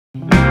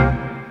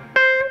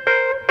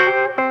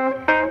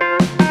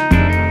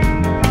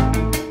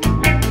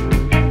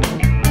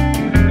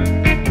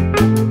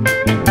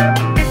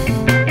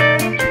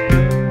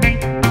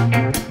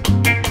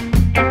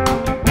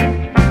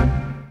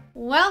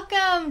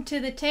welcome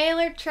to the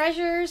Taylor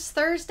Treasures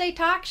Thursday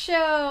Talk Show.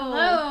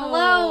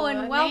 Hello,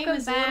 and the welcome name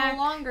is back. a little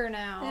longer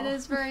now. It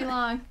is very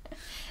long.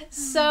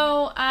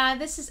 So,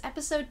 this is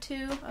episode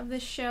 2 of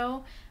this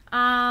show.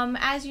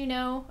 As you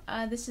know,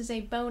 this is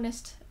a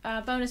bonus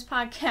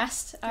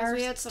podcast. Our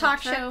we had some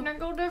talk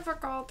technical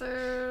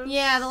difficulties.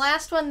 Yeah, the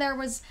last one there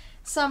was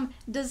some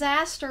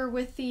disaster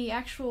with the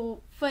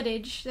actual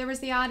footage. There was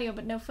the audio,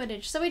 but no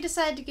footage. So we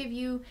decided to give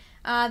you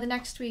the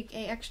next week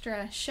a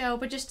extra show,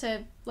 but just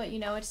to let you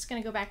know, it's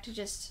going to go back to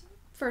just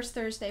first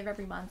Thursday of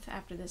every month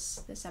after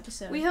this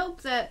episode. We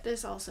hope that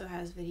this also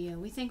has video.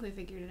 We think we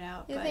figured it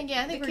out. I think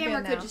the we're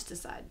camera good could now. just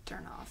decide to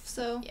turn off.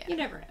 So Yeah. you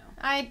never know.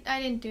 I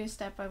didn't do a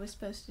step I was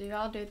supposed to do.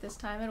 I'll do it this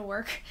time. It'll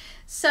work.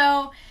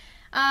 So,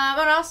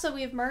 but also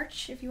we have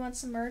merch. If you want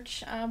some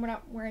merch, we're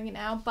not wearing it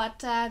now, but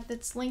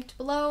that's linked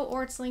below,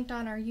 or it's linked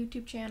on our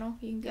YouTube channel.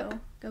 You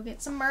can go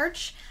get some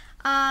merch.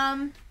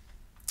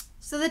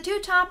 So the 2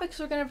 topics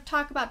we're going to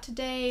talk about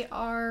today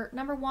are,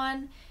 number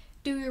 1,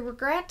 do you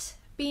regret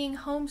being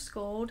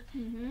homeschooled?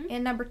 Mm-hmm.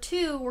 And number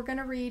 2, we're going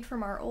to read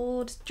from our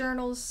old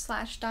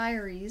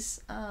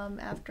journals/diaries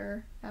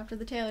after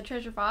the Taylor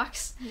Treasure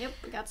Box. Yep,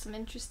 we got some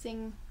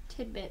interesting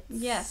tidbits.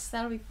 Yes,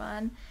 that'll be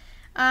fun.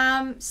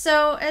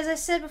 So as I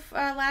said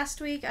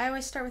last week, I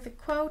always start with a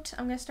quote.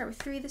 I'm going to start with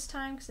 3 this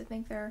time because I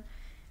think they're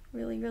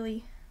really,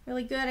 really,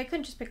 really good. I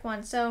couldn't just pick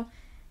one. So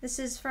this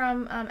is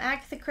from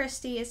Agatha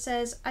Christie. It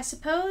says, "I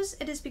suppose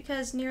it is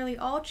because nearly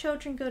all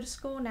children go to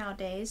school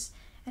nowadays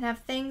and have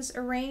things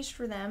arranged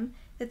for them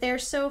that they are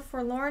so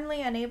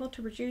forlornly unable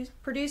to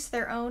produce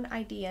their own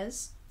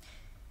ideas."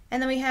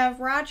 And then we have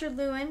Roger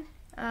Lewin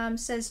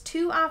says,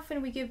 "Too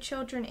often we give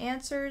children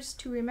answers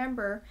to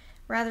remember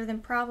rather than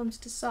problems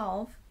to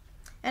solve."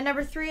 And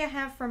number 3 I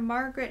have from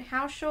Margaret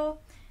Hauschel,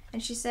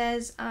 and she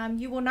says,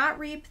 "You will not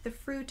reap the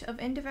fruit of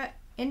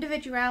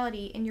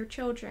individuality in your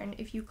children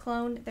if you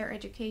clone their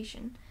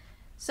education."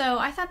 So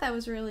I thought that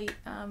was really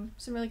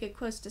some really good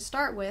quotes to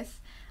start with.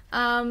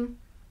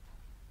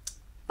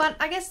 But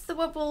I guess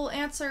what we'll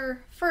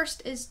answer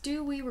first is,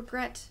 do we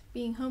regret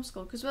being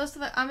homeschooled? Because most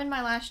of it, I'm in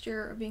my last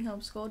year of being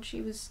homeschooled.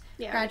 She was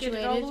graduated.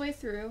 Did it all the way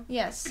through.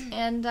 Yes,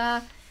 and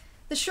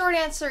the short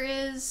answer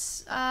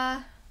is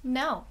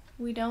no.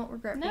 We don't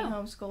regret being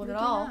homeschooled at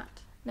all.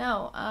 Not.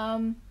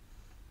 No.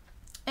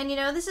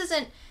 And this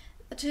isn't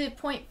to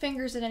point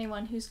fingers at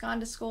anyone who's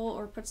gone to school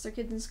or puts their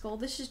kids in school.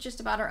 This is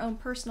just about our own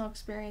personal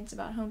experience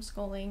about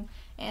homeschooling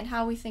and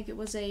how we think it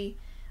was a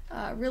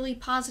really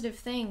positive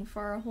thing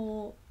for our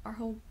whole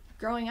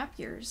growing up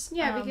years.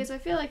 Yeah, because I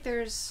feel like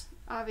there's,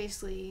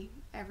 obviously,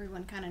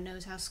 everyone kind of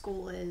knows how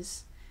school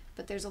is,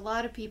 but there's a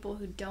lot of people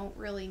who don't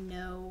really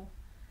know,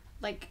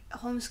 like,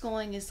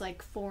 homeschooling is,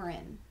 like,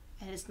 foreign,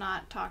 and it's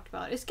not talked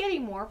about. It's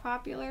getting more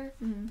popular,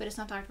 but it's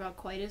not talked about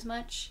quite as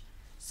much.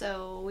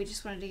 So we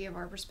just wanted to give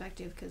our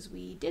perspective because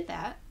we did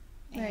that,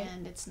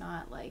 and it's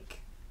not, like,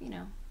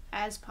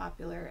 as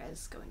popular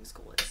as going to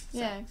school is. So.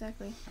 Yeah,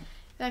 exactly.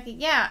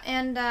 Yeah,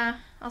 and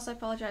also I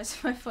apologize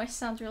if my voice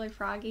sounds really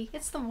froggy.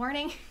 It's the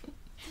morning.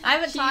 I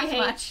haven't talked much. She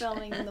hates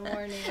filming in the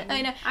morning.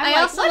 I know. I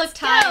also look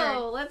tired.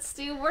 Let's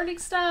do morning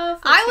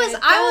stuff. I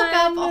woke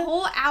up a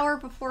whole hour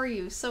before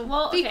you, so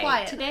be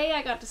quiet. Today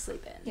I got to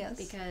sleep in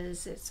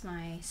because it's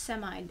my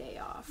semi-day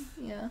off.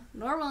 Yeah.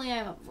 Normally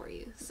I'm up before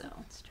you, so.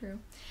 It's true.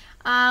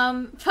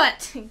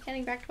 But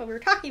getting back to what we were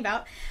talking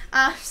about,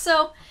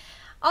 so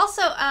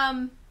also,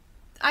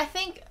 I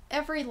think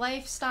every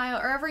lifestyle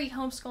or every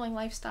homeschooling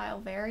lifestyle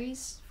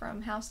varies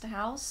from house to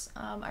house.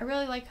 I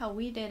really like how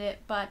we did it,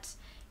 but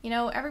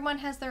everyone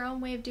has their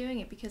own way of doing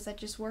it because that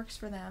just works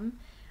for them.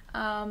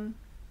 And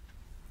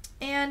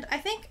I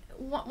think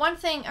one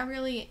thing I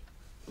really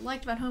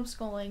liked about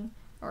homeschooling,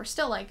 or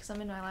still like because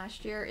I'm in my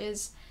last year,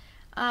 is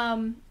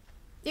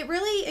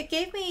it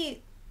gave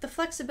me the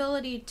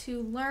flexibility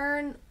to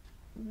learn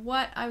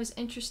what I was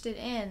interested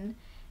in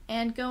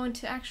and go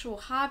into actual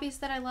hobbies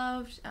that I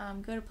loved,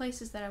 go to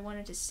places that I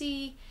wanted to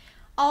see,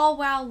 all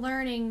while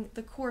learning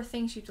the core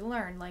things you have to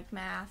learn, like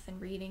math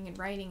and reading and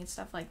writing and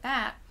stuff like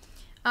that.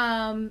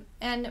 And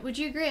would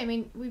you agree? I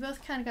mean, we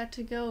both kind of got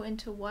to go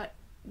into what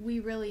we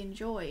really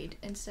enjoyed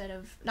instead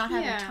of not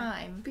having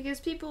time. Because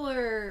people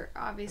are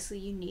obviously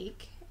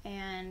unique,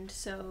 and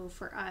so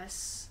for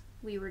us,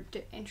 we were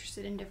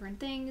interested in different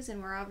things,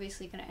 and we're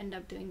obviously going to end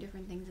up doing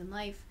different things in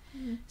life.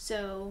 Mm-hmm.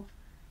 So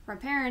for our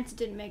parents, it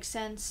didn't make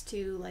sense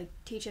to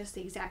teach us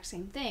the exact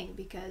same thing,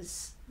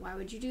 because why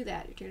would you do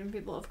that? You're teaching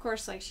people, of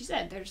course, like she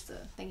said, there's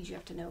the things you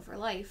have to know for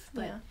life,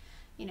 but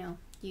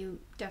you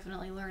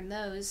definitely learn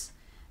those.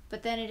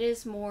 But then it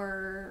is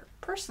more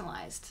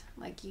personalized.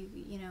 Like you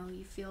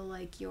feel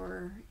like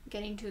you're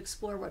getting to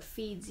explore what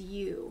feeds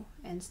you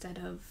instead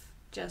of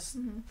just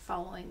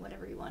following what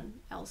everyone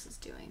else is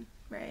doing.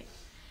 Right.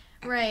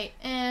 Right.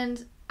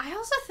 And I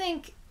also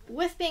think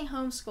with being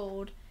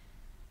homeschooled,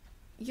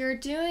 you're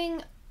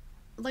doing,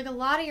 a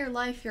lot of your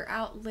life, you're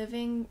out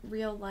living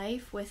real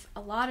life with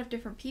a lot of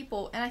different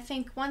people. And I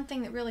think one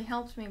thing that really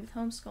helps me with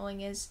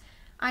homeschooling is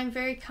I'm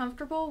very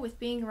comfortable with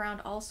being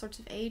around all sorts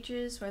of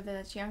ages, whether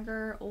that's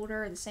younger,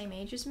 older, or the same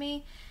age as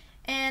me.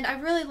 And I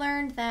really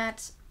learned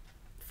that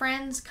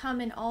friends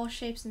come in all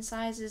shapes and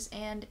sizes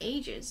and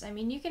ages. I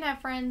mean, you can have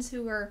friends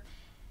who are,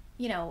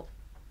 you know,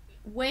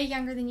 way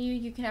younger than you.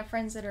 You can have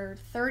friends that are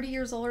 30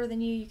 years older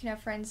than you. You can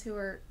have friends who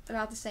are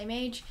about the same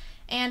age.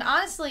 And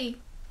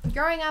honestly,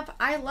 growing up,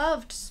 I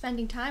loved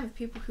spending time with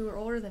people who were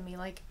older than me.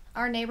 Like,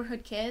 our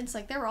neighborhood kids,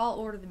 like, they were all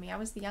older than me. I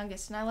was the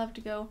youngest, and I loved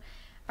to go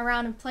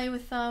around and play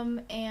with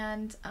them.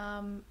 And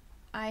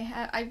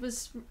I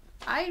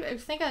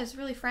think I was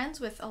really friends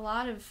with a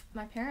lot of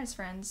my parents'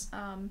 friends.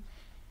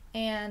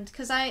 And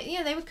because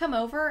they would come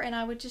over and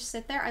I would just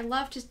sit there. I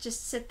loved to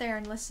just sit there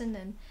and listen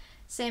and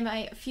say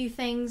a few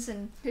things.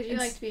 And because you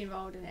like to be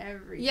involved in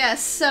everything.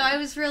 Yes, so it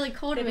was really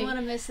cool to me. Didn't want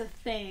to miss a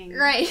thing.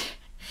 Right.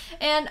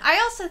 And I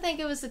also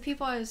think it was the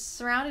people I was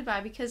surrounded by,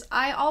 because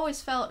I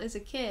always felt as a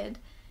kid,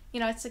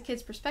 you know, it's a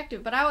kid's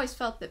perspective, but I always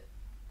felt that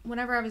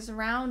whenever I was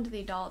around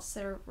the adults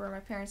that were my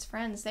parents'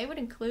 friends, they would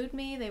include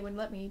me, they would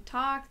let me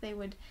talk, they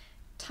would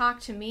talk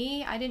to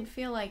me. I didn't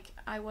feel like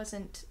I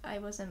wasn't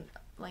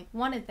like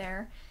wanted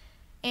there.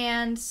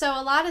 And so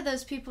a lot of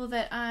those people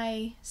that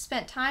I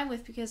spent time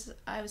with, because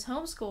I was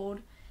homeschooled,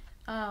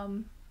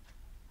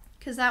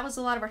 because that was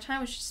a lot of our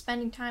time, was just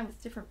spending time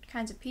with different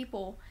kinds of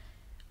people.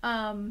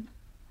 I have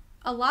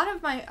a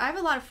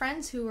lot of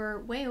friends who are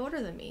way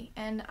older than me,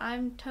 and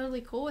I'm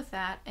totally cool with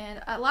that.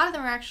 And a lot of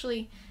them are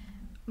actually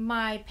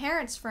my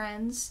parents'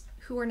 friends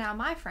who are now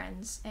my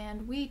friends,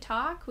 and we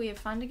talk, we have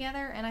fun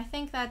together, and I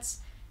think that's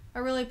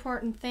a really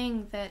important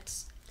thing that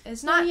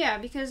is not... Well, yeah,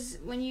 because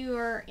when you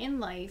are in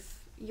life,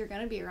 you're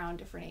going to be around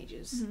different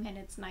ages, and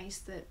it's nice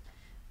that,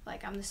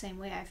 like, I'm the same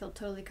way. I feel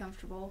totally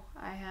comfortable.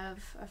 I have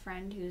a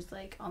friend who's,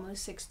 like,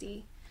 almost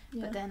 60,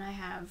 but then I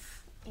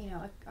have... you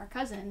know, our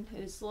cousin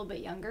who's a little bit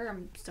younger.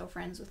 I'm still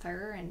friends with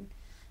her, and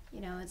you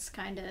know, it's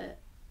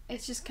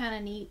just kind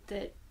of neat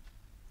that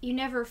you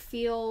never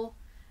feel,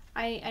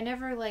 I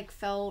never like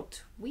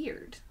felt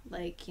weird,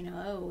 like, you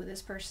know, oh,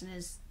 this person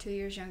is 2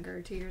 years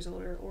younger, 2 years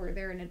older, or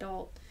they're an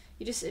adult.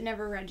 It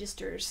never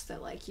registers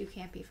that like you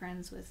can't be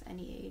friends with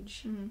any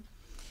age.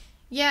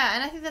 Yeah,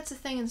 and I think that's the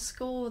thing in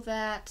school,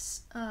 that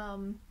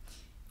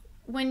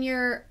when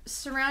you're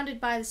surrounded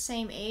by the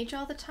same age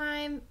all the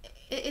time,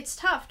 it's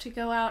tough to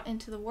go out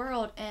into the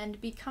world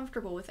and be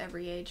comfortable with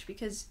every age,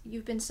 because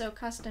you've been so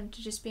accustomed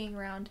to just being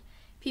around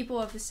people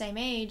of the same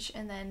age.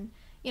 And then,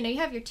 you know, you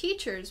have your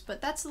teachers,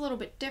 but that's a little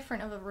bit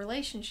different of a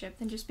relationship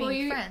than just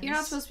being friends. You're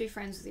not supposed to be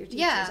friends with your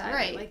teachers either.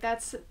 Right. Like,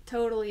 that's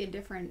totally a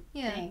different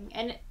thing.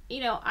 And, you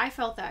know, I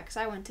felt that because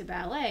I went to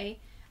ballet.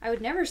 I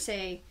would never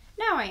say,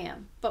 now I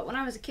am. But when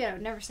I was a kid, I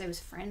would never say I was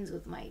friends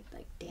with my,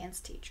 like, dance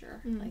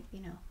teacher. Like,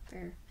 you know,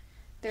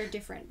 they're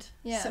different.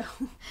 Yeah. So.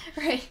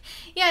 Right.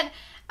 Yeah.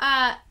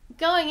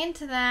 Going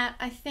into that,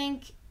 I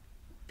think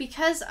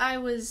because I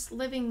was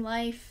living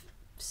life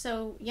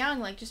so young,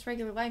 like just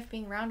regular life,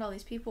 being around all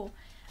these people,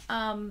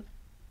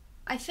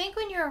 I think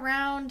when you're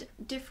around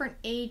different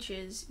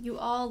ages, you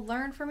all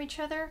learn from each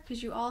other,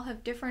 because you all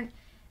have different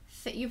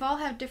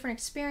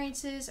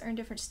experiences or in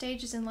different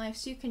stages in life,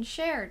 so you can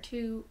share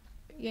to,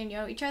 you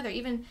know, each other.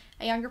 Even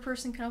a younger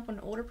person can help an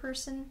older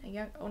person.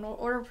 An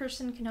older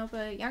person can help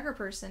a younger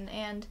person.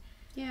 And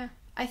yeah,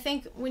 I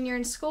think when you're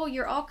in school,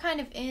 you're all kind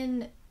of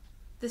in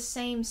the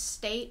same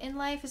state in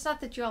life. It's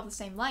not that you all have the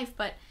same life,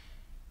 but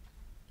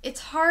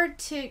it's hard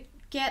to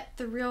get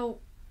the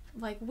real,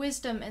 like,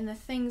 wisdom and the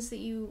things that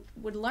you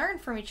would learn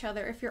from each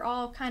other if you're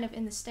all kind of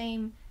in the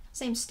same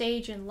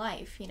stage in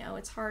life. You know,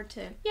 it's hard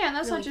to and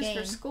that's really not just gain.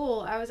 for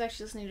school. I was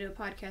actually listening to a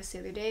podcast the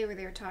other day where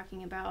they were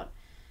talking about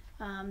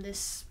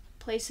this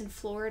place in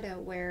Florida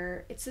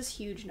where it's this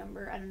huge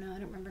number. I don't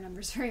remember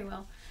numbers very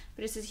well,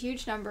 but it's this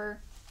huge number,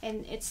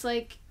 and it's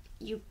like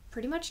you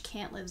pretty much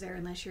can't live there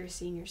unless you're a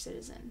senior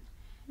citizen.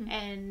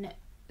 And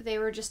they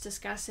were just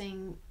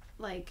discussing,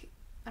 like,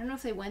 I don't know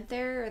if they went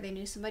there or they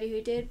knew somebody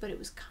who did, but it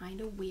was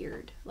kind of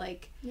weird.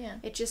 Like,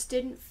 it just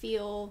didn't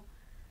feel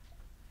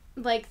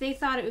like, they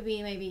thought it would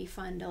be maybe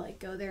fun to, like,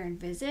 go there and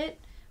visit,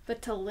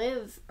 but to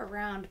live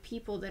around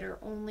people that are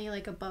only,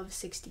 like, above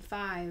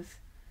 65,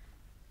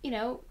 you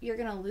know, you're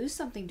gonna lose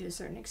something to a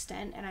certain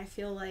extent. And I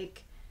feel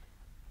like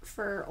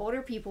for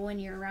older people, when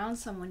you're around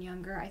someone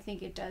younger, I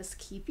think it does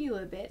keep you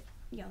a bit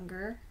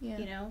younger,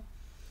 you know.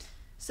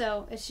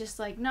 So it's just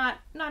like not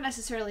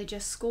necessarily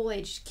just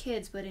school-aged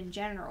kids, but in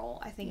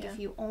general, I think if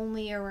you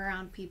only are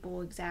around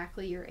people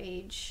exactly your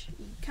age,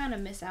 you kind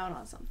of miss out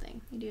on something.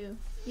 You do.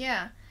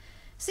 Yeah.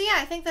 So yeah,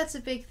 I think that's a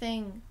big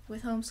thing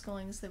with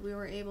homeschooling, is that we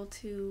were able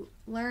to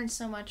learn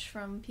so much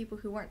from people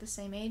who weren't the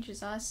same age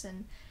as us,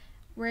 and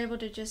we're able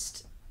to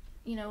just,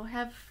 you know,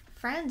 have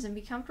friends and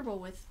be comfortable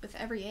with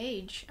every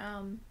age.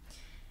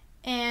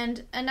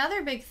 And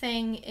another big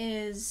thing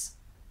is,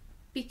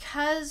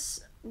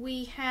 because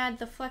we had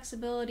the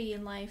flexibility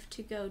in life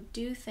to go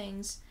do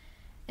things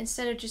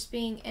instead of just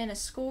being in a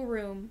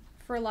schoolroom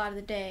for a lot of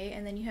the day,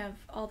 and then you have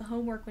all the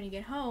homework when you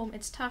get home,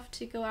 it's tough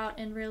to go out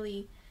and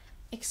really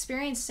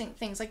experience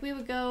things. Like, we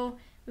would go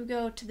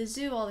to the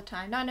zoo all the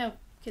time. Now, I know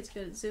kids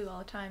go to the zoo all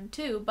the time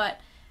too, but,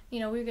 you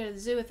know, we would go to the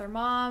zoo with our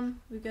mom,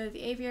 we would go to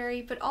the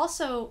aviary, but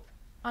also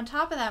on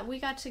top of that, we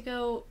got to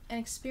go and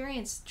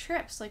experience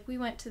trips. Like, we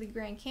went to the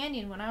Grand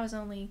Canyon when I was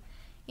only,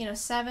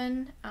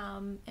 7,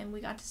 and we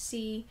got to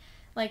see,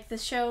 like, the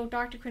show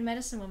Dr. Quinn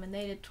Medicine Woman.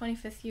 They did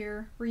 25th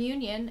year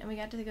reunion, and we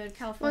got to go to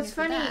California. Well, it's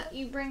for funny that.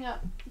 you bring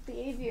up the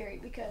aviary,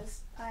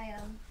 because I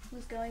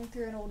was going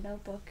through an old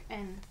notebook,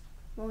 and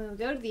when we would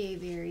go to the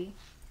aviary,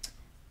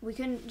 we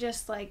couldn't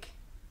just,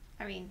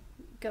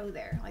 go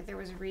there. Like, there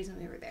was a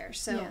reason we were there.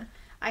 So Yeah.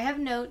 I have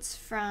notes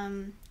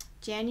from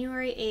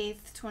January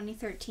 8th,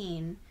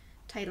 2013,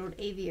 titled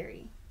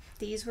Aviary.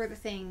 These were the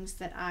things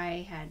that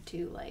I had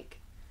to,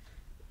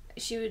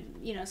 she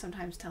would,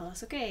 sometimes tell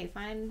us, okay,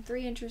 find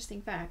 3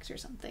 interesting facts or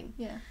something.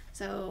 Yeah.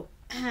 So,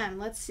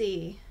 let's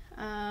see.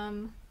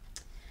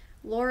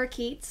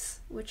 Lorikeets,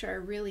 which are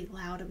really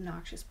loud,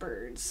 obnoxious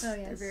birds. Oh,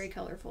 yes. They're very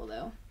colorful,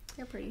 though.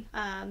 They're pretty.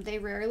 They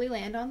rarely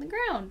land on the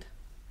ground.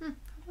 How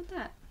about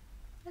that?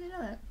 I didn't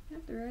know that.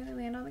 Yep, they rarely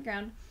land on the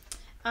ground.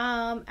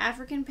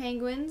 African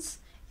penguins.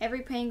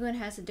 Every penguin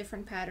has a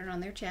different pattern on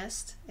their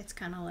chest. It's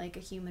kind of like a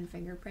human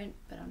fingerprint,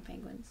 but on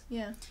penguins.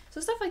 Yeah.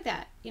 So stuff like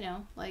that,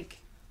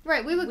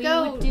 Right, we would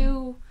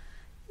do,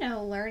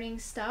 learning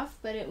stuff,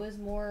 but it was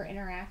more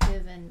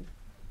interactive and,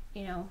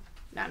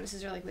 not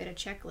necessarily like we had a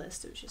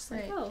checklist. It was just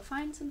like, Right.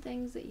 find some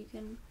things that you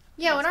can...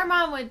 Yeah, when our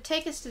mom would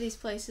take us to these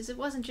places, it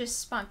wasn't just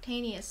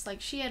spontaneous. Like,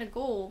 she had a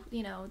goal,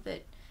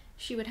 that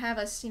she would have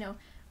us,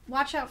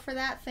 watch out for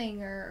that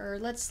thing, or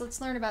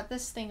let's learn about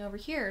this thing over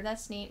here.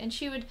 That's neat. And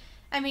she would,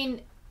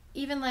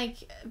 even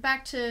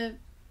back to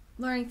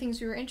learning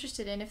things we were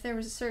interested in. If there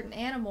was a certain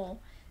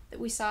animal that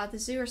we saw at the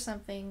zoo or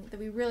something that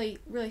we really,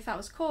 really thought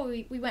was cool,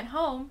 we went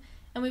home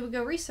and we would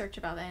go research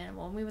about that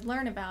animal, and we would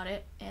learn about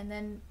it, and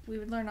then we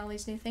would learn all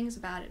these new things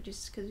about it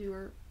just because we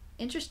were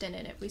interested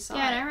in it. We saw it.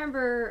 Yeah, and I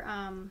remember,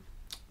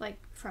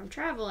 from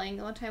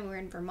traveling, one time we were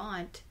in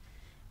Vermont,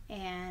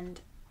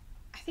 and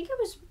I think it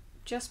was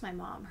just my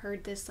mom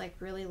heard this,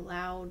 really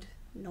loud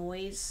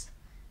noise.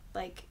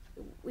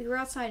 We were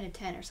outside in a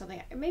tent or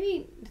something.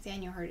 Maybe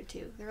Nathaniel heard it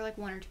too. There were,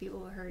 1 or 2 people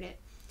who heard it.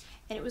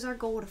 And it was our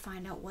goal to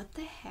find out what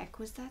the heck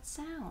was that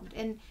sound.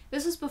 And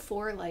this was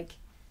before,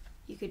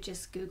 you could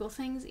just Google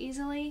things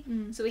easily.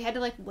 Mm. So we had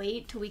to,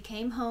 wait till we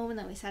came home, and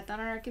then we sat down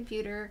on our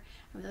computer,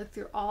 and we looked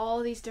through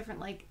all these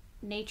different,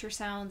 nature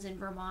sounds in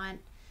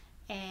Vermont,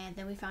 and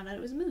then we found out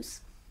it was a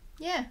moose.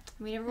 Yeah.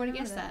 We never would have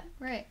guessed that.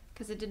 Right.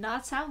 Because it did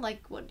not sound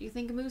like what do you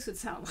think a moose would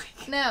sound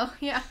like. No,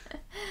 yeah.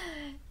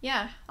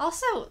 Yeah.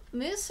 Also,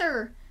 moose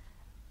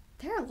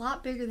they're a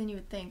lot bigger than you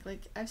would think.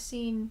 I've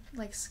seen,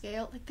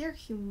 scale, they're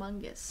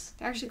humongous.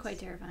 They're actually quite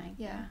terrifying.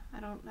 Yeah. I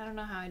don't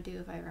know how I'd do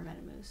if I ever met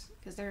a moose,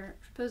 because they're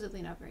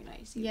supposedly not very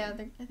nice either. Yeah,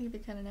 I think they're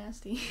kind of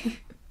nasty.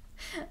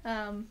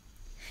 But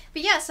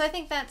yeah, so I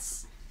think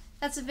that's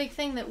a big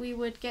thing, that we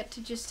would get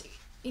to just,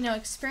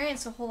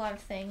 experience a whole lot of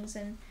things,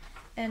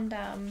 and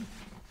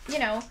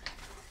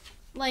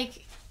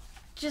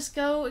just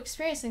go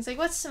experience things.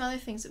 What's some other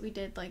things that we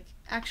did,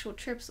 actual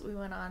trips that we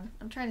went on?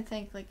 I'm trying to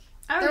think,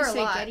 I there would were a say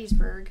lot.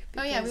 Gettysburg.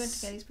 Oh yeah, we went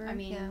to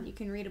Gettysburg. You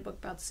can read a book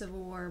about the Civil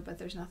War, but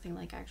there's nothing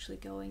like actually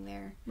going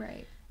there.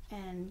 Right.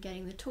 And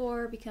getting the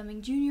tour,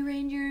 becoming junior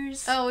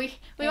rangers. Oh, we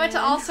went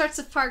to all sorts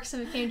of parks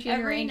and became junior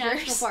every rangers. Every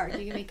national park,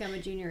 you can become a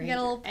junior ranger. You get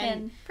a little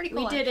pin. Pretty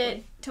cool. We did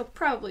it till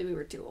probably we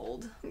were too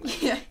old.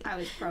 Yeah. I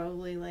was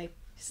probably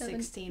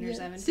 16 or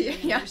 17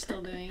 and yeah. we were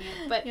still doing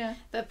it. But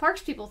the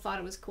parks people thought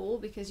it was cool,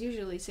 because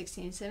usually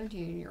 16 and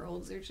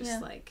 17-year-olds are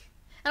just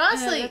and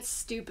honestly, that's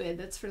stupid.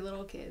 That's for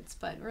little kids.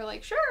 But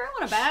we're sure, I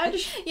want a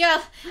badge.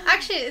 Yeah.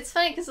 Actually, it's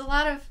funny because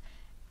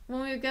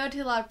when we would go to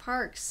a lot of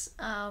parks,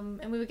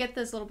 and we would get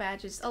those little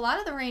badges, a lot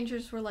of the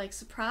rangers were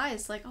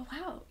surprised, oh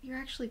wow, you're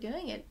actually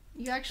doing it.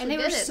 You actually did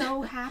it. And they were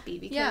so happy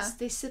because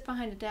they sit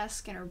behind a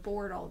desk and are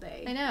bored all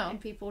day. I know.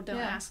 And people don't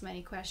ask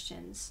many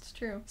questions. It's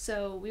true.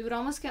 So we would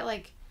almost get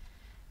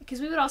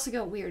because we would also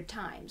go at weird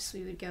times.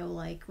 We would go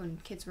when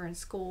kids were in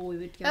school. We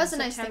would go in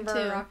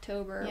September or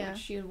October,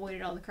 which you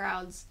avoided all the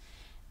crowds.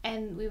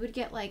 And we would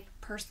get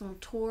personal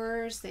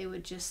tours. They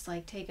would just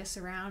take us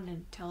around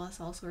and tell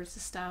us all sorts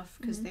of stuff,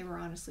 because they were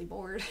honestly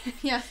bored.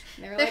 Yeah.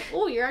 And they were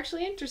oh, you're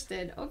actually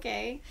interested.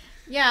 Okay.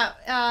 Yeah.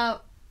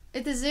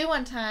 At the zoo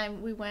one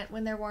time, we went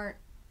when there weren't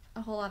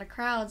a whole lot of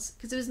crowds,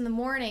 because it was in the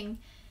morning,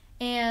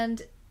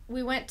 and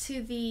we went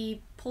to the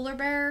polar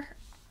bear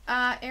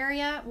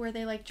area where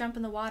they jump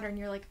in the water, and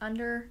you're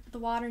under the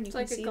water and you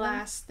can see them. It's like a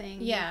glass thing.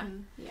 Yeah.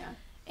 Yeah.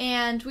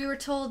 And we were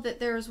told that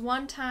there was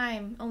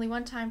only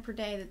one time per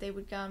day that they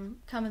would come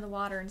in the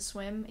water and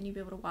swim, and you'd be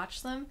able to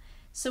watch them.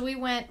 So we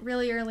went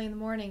really early in the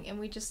morning, and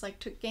we just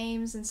took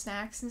games and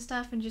snacks and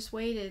stuff and just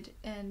waited.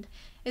 And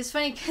it's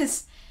funny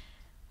because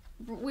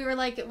we were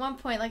at one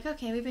point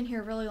okay, we've been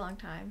here a really long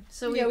time.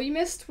 So we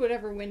missed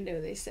whatever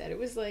window they said. It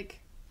was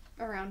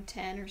around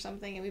 10 or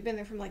something, and we've been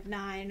there from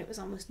 9. It was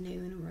almost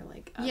noon, and we're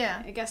okay,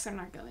 I guess they're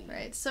not going.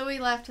 Right. So we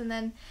left, and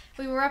then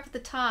we were up at the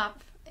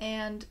top,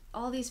 and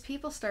all these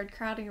people started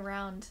crowding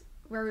around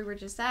where we were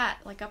just at,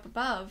 up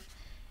above.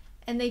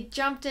 and they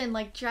jumped in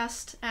like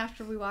just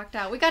after we walked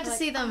out. We got to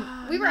see them.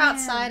 Oh, we were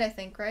outside, I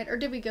think, right? Or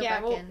did we go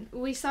back in?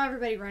 We saw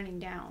everybody running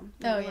down.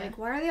 We were yeah. like,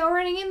 why are they all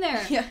running in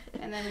there? Yeah.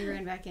 And then we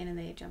ran back in and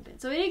they had jumped in.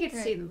 So we didn't get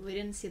to see them. We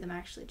didn't see them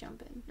actually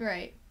jump in.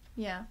 Right.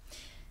 Yeah.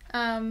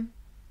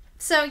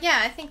 So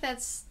yeah, I think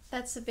that's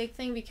a big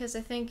thing, because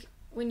I think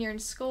when you're in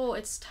school,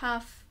 it's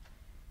tough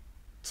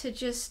to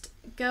just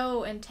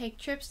go and take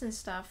trips and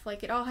stuff.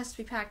 Like, it all has to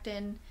be packed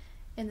in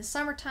the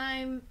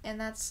summertime,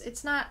 and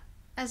it's not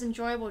as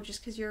enjoyable just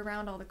because you're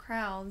around all the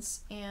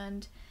crowds.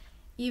 And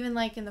even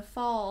like in the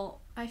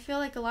fall, I feel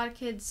like a lot of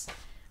kids,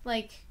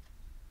 like,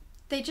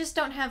 they just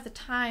don't have the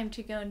time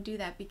to go and do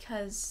that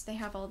because they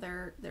have all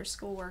their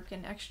schoolwork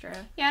and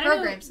extra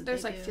programs that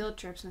there's they like do. field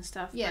trips and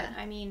stuff. Yeah.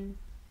 But I mean,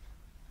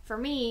 for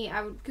me,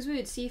 because we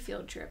would see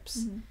field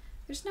trips. Mm-hmm.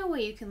 There's no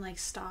way you can like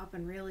stop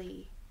and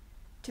really,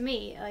 to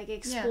me, like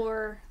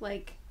explore,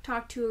 like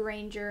talk to a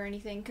ranger or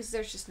anything, because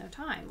there's just no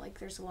time. Like,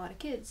 there's a lot of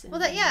kids. And,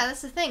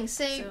 That's the thing.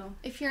 Say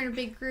if you're in a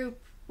big group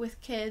with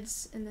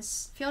kids in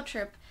this field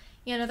trip,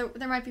 you know,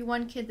 there might be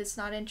one kid that's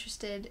not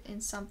interested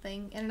in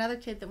something, and another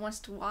kid that wants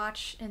to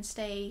watch and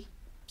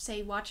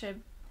watch a,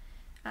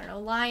 I don't know,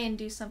 lion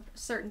do some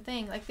certain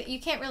thing. Like, you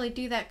can't really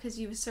do that because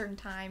you have a certain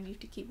time. You have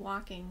to keep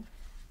walking,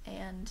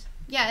 and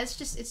yeah,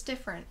 it's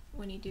different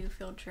when you do a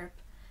field trip.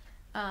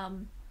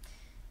 And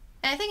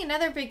I think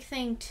another big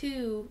thing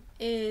too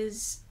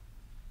is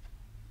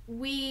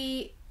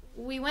we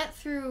went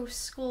through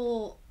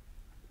school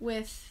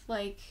with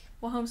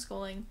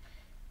homeschooling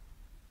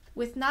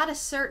with not a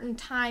certain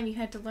time you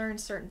had to learn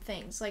certain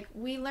things. Like,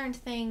 we learned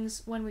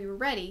things when we were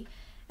ready,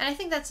 and I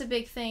think that's a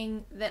big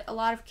thing that a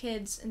lot of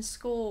kids in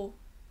school,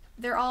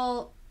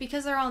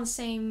 because they're all in the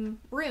same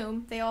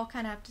room, they all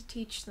kind of have to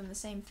teach them the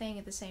same thing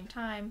at the same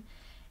time.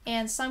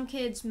 And some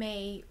kids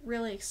may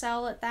really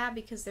excel at that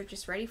because they're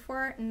just ready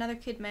for it. Another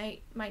kid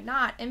might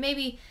not. And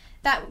maybe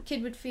that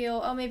kid would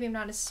feel, oh, maybe I'm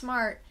not as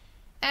smart.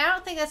 And I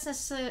don't think that's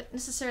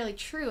necessarily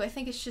true. I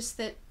think it's just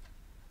that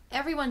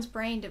everyone's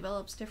brain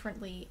develops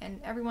differently,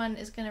 and everyone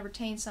is going to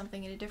retain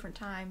something at a different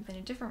time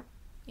than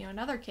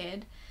another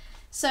kid.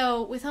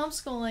 So with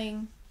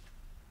homeschooling,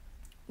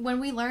 when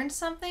we learned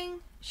something,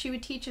 she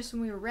would teach us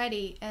when we were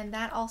ready, and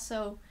that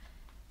also,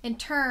 in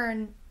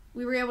turn,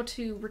 we were able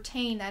to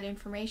retain that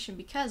information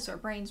because our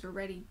brains were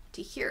ready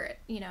to hear it,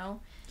 you know?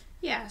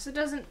 Yeah, so it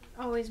doesn't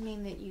always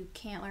mean that you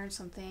can't learn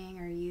something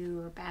or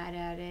you are bad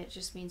at it. It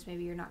just means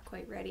maybe you're not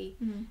quite ready.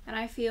 Mm-hmm. And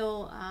I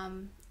feel,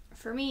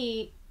 for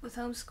me, with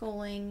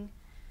homeschooling,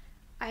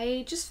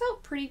 I just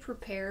felt pretty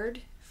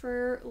prepared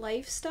for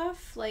life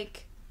stuff.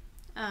 Like,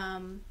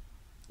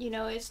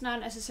 it's not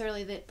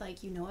necessarily that,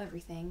 like, you know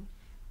everything,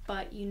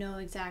 but you know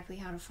exactly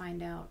how to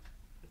find out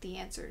the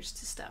answers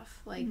to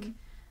stuff. Like,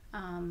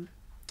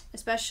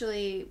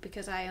 especially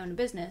because I own a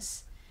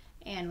business,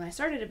 and when I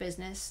started a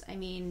business, I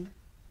mean,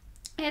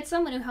 I had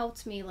someone who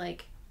helped me,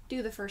 like,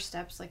 do the first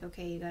steps, like,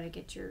 okay, you gotta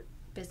get your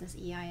business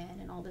EIN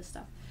and all this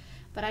stuff.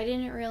 But I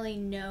didn't really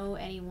know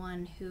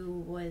anyone who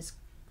was,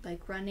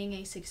 like, running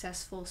a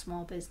successful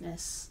small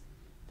business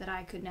that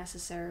I could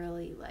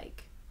necessarily,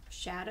 like,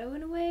 shadow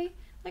in a way.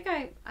 Like,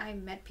 I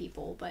met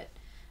people, but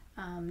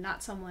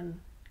not someone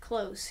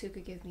close who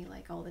could give me,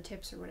 like, all the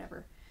tips or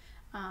whatever.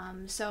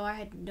 So I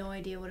had no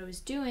idea what I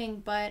was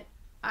doing, but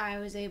I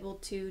was able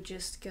to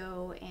just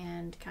go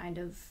and kind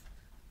of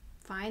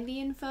find the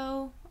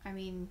info. I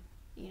mean,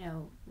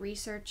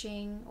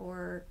 researching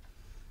or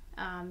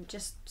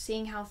just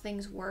seeing how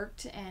things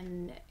worked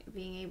and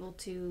being able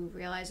to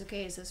realize,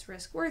 okay, is this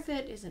risk worth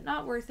it? Is it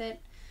not worth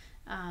it?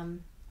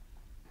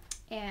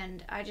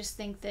 And I just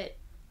think that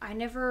I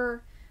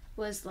never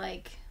was,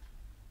 like,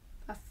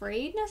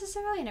 afraid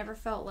necessarily. I never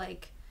felt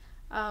like,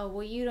 oh,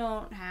 well, you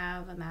don't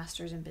have a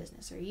master's in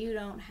business, or you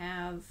don't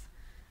have,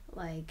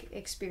 like,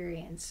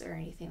 experience or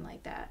anything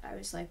like that. I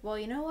was like, well,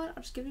 you know what?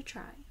 I'll just give it a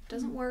try. If it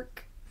doesn't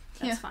work,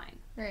 that's fine.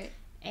 Right.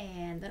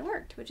 And then it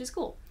worked, which is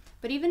cool.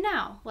 But even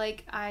now,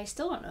 like, I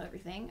still don't know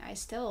everything. I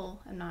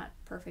still am not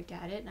perfect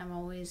at it, and I'm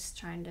always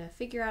trying to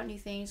figure out new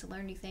things and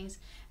learn new things.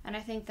 And I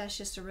think that's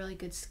just a really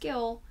good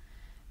skill,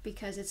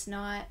 because it's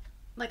not,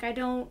 like, I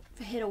don't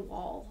hit a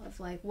wall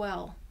of, like,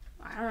 well,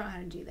 I don't know how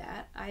to do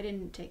that. I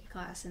didn't take a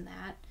class in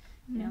that.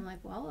 Mm-hmm. I'm like,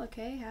 well,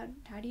 okay,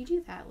 how do you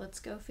do that? Let's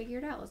go figure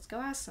it out. Let's go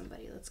ask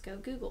somebody. Let's go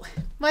Google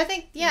it. Well, I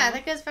think,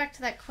 that goes back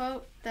to that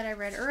quote that I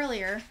read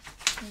earlier.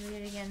 Let me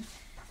read it again.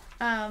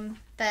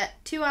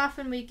 That too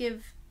often we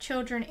give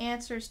children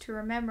answers to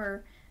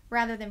remember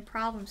rather than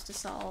problems to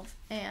solve.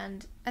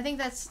 And I think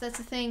that's the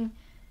thing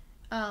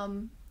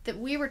that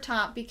we were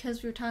taught,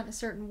 because we were taught in a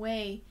certain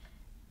way,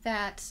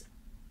 that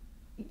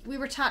we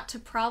were taught to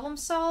problem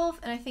solve,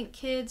 and I think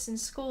kids in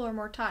school are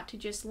more taught to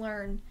just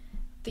learn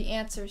the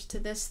answers to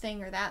this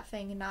thing or that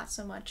thing, and not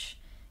so much,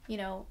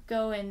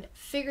 go and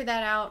figure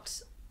that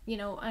out,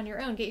 on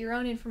your own. Get your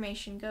own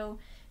information, go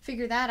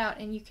figure that out,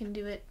 and you can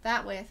do it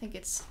that way. I think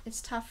it's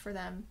tough for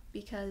them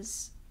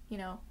because, I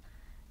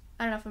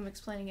don't know if I'm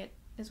explaining it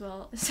as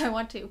well as I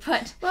want to,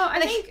 but... Well,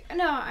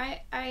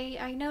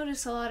 I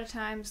notice a lot of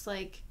times,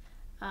 like,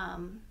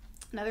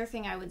 another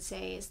thing I would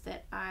say is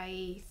that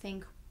I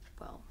think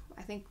well,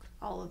 I think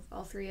all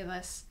three of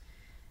us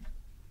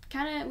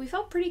we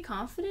felt pretty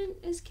confident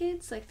as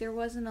kids. Like, there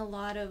wasn't a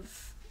lot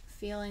of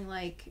feeling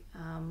like,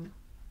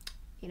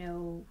 you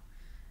know,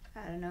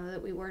 I don't know,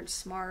 that we weren't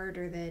smart,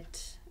 or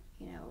that,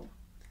 you know,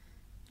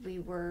 we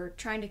were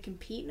trying to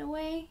compete in a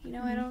way. You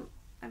know,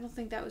 I don't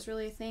think that was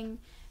really a thing.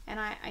 And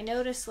I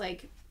noticed,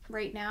 like,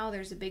 right now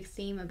there's a big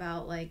theme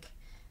about, like,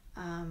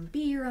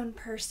 be your own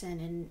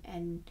person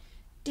and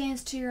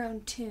dance to your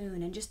own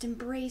tune and just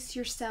embrace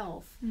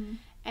yourself.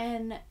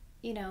 And,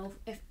 you know,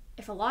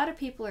 if a lot of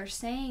people are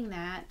saying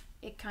that,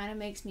 it kind of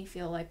makes me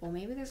feel like, well,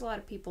 maybe there's a lot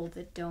of people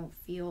that don't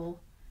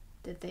feel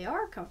that they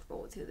are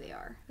comfortable with who they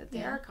are, that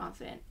they are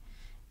confident.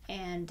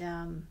 And,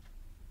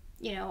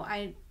 you know,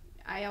 I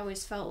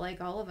always felt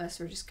like all of us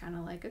were just kind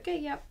of like, okay,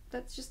 yep,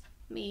 that's just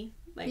me.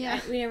 Like,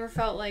 we never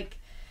felt like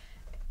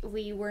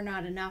we were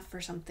not enough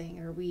for something,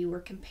 or we were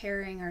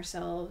comparing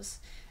ourselves.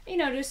 You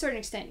know, to a certain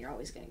extent, you're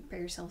always going to compare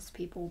yourselves to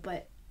people,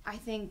 but I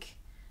think,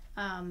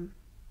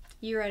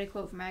 you read a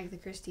quote from Agatha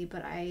Christie,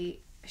 but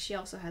she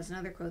also has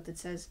another quote that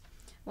says,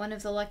 one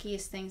of the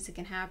luckiest things that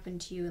can happen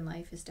to you in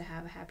life is to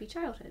have a happy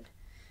childhood.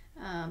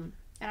 And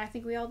I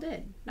think we all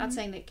did. Not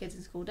saying that kids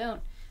in school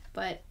don't,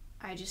 but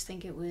I just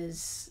think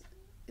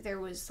there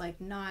was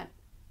like not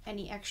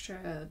any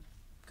extra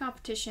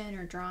competition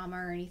or drama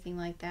or anything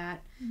like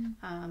that.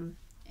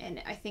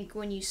 And I think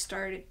when you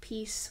start at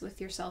peace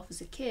with yourself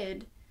as a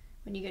kid,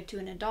 when you get to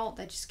an adult,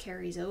 that just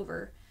carries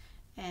over.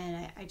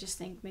 And I just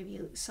think maybe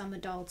some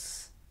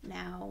adults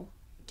now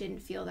didn't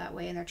feel that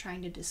way, and they're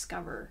trying to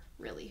discover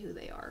really who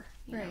they are.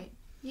 You know?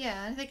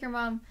 Yeah, I think your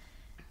mom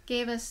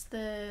gave us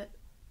the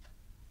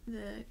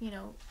you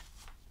know,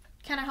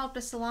 kind of helped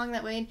us along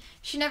that way. And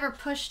she never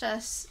pushed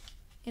us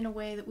in a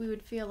way that we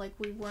would feel like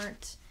we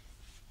weren't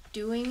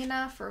doing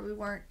enough or we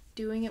weren't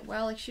doing it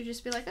well. Like, she'd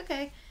just be like,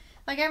 okay.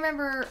 Like, I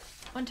remember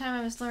one time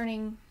I was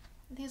learning,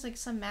 I think it was like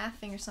some math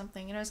thing or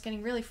something, and I was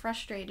getting really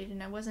frustrated,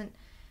 and I wasn't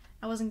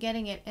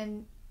getting it.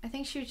 And I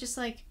think she was just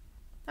like,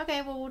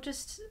 okay, well, we'll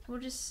just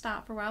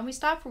stop for a while. And we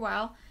stopped for a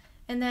while,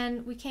 and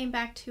then we came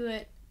back to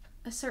it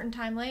a certain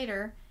time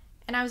later,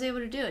 and I was able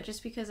to do it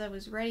just because I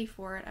was ready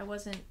for it. I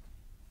wasn't,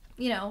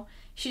 you know,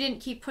 she didn't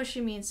keep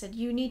pushing me and said,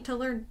 you need to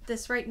learn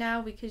this right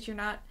now because you're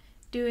not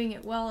doing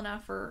it well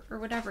enough, or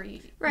whatever. You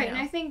know. And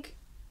I think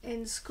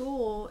in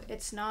school,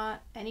 it's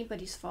not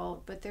anybody's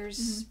fault, but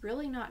there's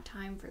really not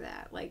time for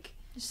that. Like,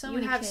 you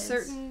have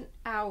certain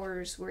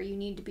hours where you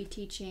need to be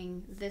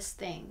teaching this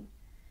thing.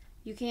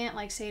 You can't,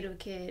 like, say to a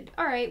kid,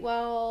 all right,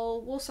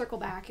 well, we'll circle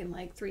back in,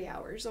 like, 3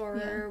 hours,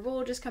 or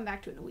we'll just come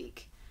back to it in a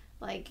week.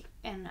 Like,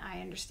 and I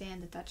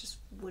understand that just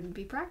wouldn't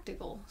be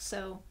practical.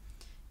 So,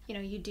 you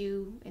know, you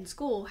do, in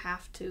school,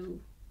 have to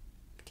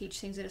teach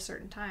things at a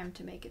certain time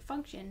to make it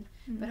function.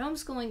 But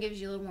homeschooling gives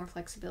you a little more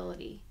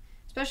flexibility,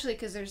 especially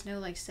because there's no,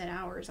 like, set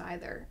hours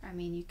either. I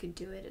mean, you could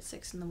do it at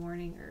 6 in the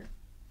morning, or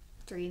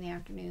 3 in the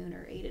afternoon,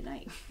 or 8 at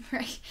night.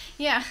 Right.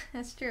 Yeah,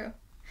 that's true.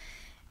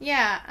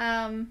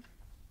 Yeah,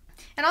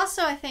 and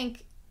also I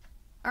think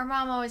our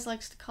mom always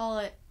likes to call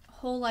it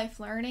whole life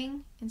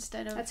learning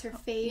instead of... That's her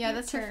favorite term. Yeah,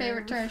 that's her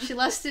favorite term. She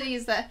loves to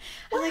use that.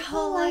 We're like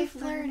whole life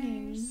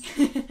learners.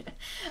 But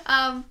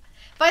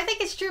I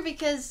think it's true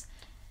because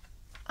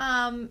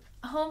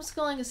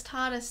homeschooling has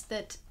taught us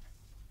that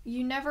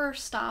you never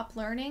stop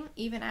learning,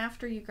 even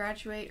after you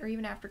graduate or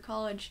even after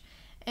college.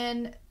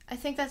 And I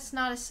think that's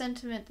not a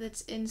sentiment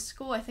that's in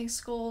school. I think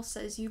school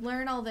says you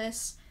learn all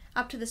this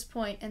up to this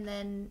point and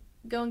then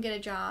go and get a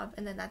job,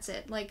 and then that's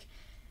it. Like,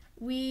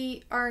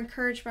 we are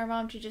encouraged by our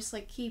mom to just,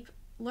 like, keep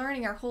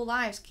learning our whole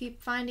lives,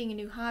 keep finding a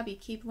new hobby,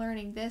 keep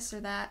learning this or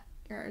that,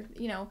 or,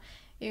 you know,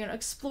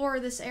 explore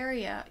this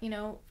area, you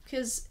know,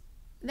 because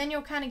then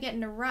you'll kind of get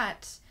in a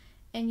rut,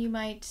 and you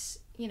might,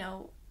 you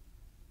know,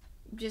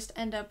 just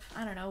end up,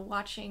 I don't know,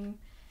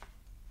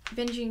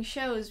 binging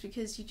shows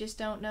because you just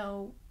don't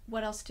know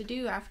what else to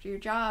do after your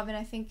job. And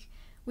I think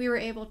we were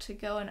able to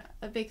go, and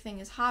a big thing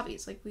is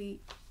hobbies. Like,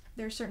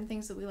 there are certain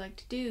things that we like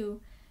to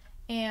do,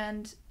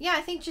 and yeah,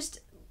 I think just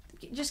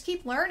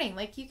keep learning.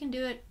 Like, you can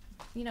do it,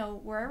 you know,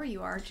 wherever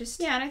you are.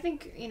 And I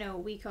think, you know,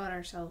 we call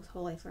ourselves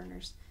whole life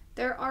learners.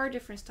 There are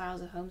different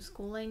styles of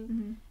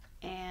homeschooling,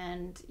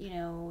 and, you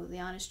know, the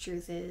honest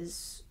truth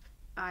is,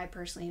 I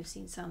personally have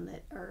seen some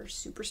that are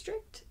super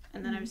strict,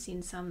 and then I've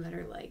seen some that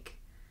are like,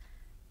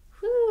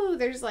 whoo,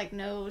 there's like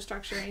no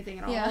structure or anything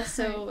at all.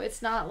 So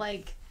it's not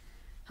like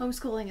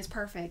homeschooling is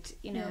perfect.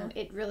 You know,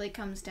 it really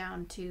comes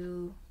down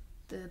to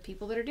the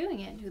people that are doing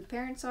it, who the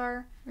parents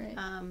are,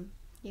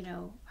 you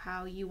know,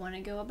 how you want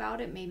to go about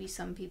it. Maybe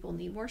some people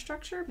need more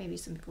structure, maybe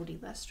some people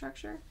need less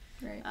structure.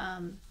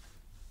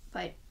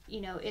 But,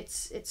 you know,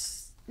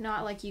 it's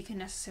not like you can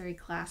necessarily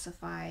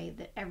classify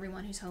that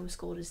everyone who's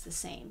homeschooled is the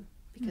same,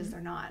 because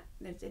they're not.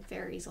 It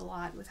varies a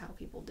lot with how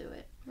people do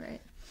it.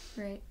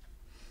 Right.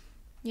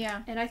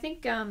 Yeah. And I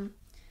think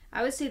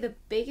I would say the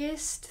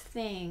biggest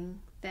thing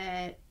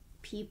that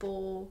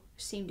people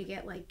seem to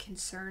get, like,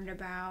 concerned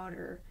about,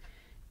 or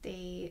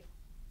they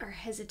are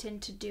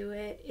hesitant to do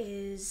it,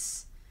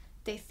 is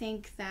they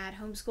think that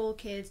homeschool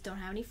kids don't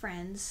have any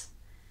friends,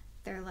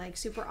 they're like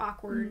super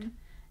awkward,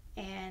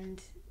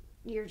 and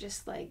you're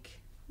just like,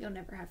 you'll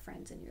never have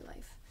friends in your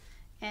life.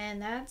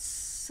 And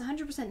that's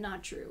 100%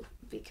 not true,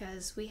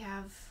 because we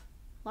have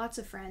lots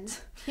of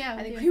friends. Yeah,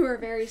 I think we were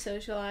very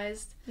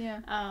socialized. Yeah.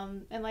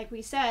 And like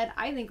we said,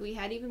 I think we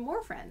had even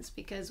more friends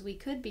because we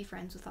could be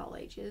friends with all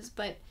ages,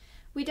 but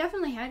we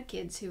definitely had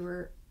kids who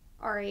were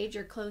our age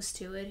or close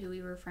to it who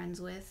we were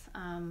friends with.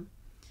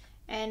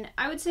 And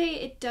I would say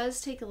it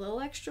does take a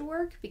little extra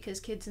work because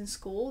kids in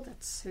school,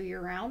 that's who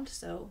you're around,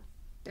 so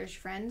there's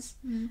your friends.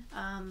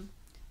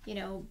 You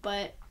know,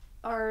 but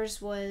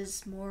ours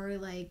was more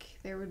like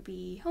there would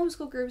be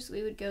homeschool groups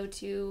we would go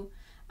to,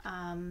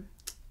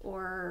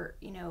 or,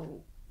 you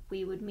know,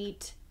 we would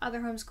meet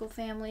other homeschool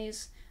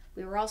families.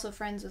 We were also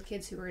friends with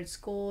kids who were at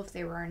school if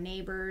they were our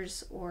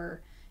neighbors,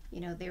 or, you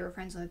know, they were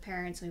friends with my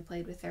parents and we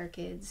played with their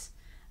kids.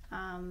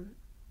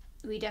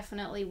 We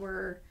definitely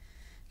were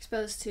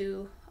exposed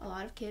to a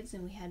lot of kids,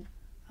 and we had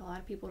a lot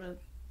of people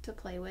to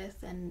play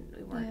with, and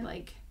we weren't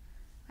like,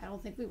 I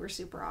don't think we were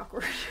super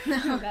awkward.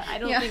 No. I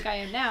don't think I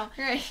am now.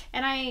 Right.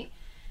 And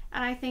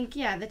I think,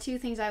 the two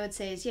things I would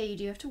say is, you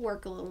do have to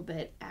work a little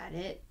bit at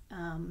it.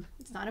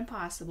 It's not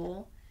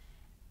impossible.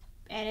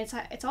 And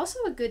it's also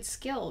a good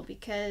skill,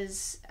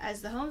 because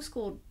as the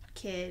homeschooled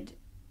kid,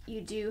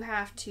 you do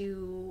have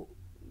to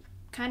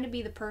kind of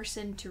be the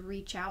person to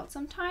reach out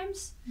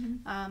sometimes.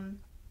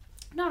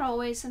 Not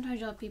always. Sometimes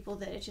you'll have people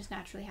that it just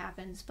naturally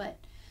happens. But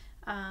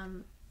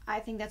I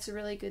think that's a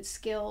really good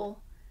skill,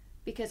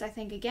 because I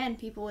think, again,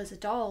 people as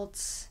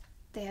adults,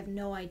 they have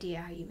no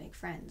idea how you make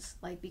friends.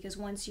 Like, because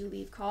once you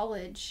leave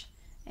college,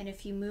 and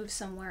if you move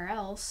somewhere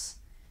else,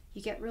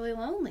 you get really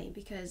lonely,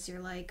 because you're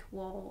like,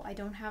 well, I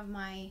don't have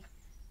my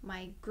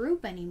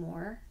group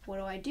anymore. What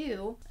do I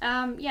do?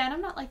 And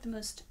I'm not like the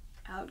most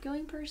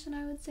outgoing person,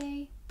 I would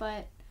say,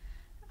 but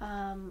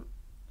I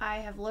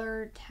have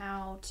learned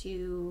how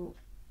to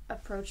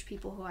approach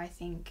people who I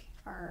think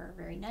are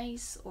very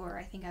nice, or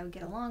I think I would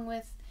get along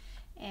with,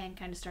 and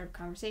kind of start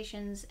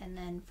conversations, and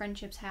then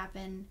friendships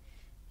happen.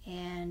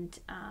 And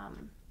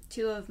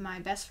two of my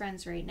best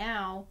friends right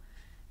now,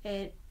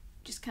 it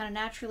just kind of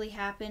naturally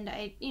happened.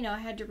 I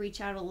had to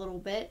reach out a little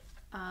bit,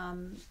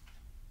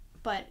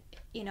 but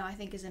I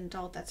think as an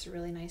adult, that's a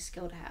really nice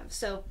skill to have.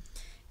 So,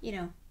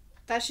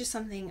 that's just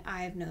something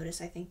I've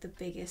noticed. I think the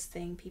biggest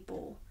thing,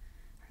 people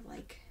are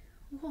like,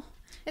 well,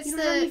 you don't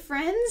have any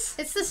friends?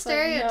 It's the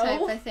stereotype,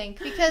 no. I think,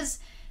 because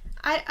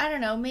I don't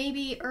know,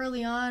 maybe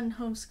early on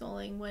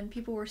homeschooling, when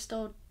people were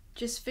still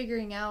just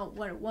figuring out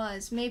what it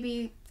was,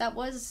 maybe that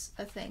was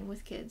a thing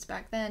with kids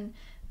back then.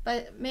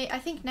 But I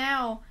think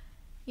now,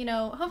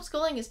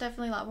 homeschooling is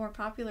definitely a lot more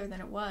popular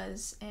than it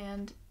was.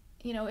 And,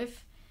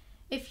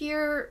 if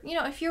you're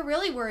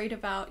really worried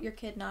about your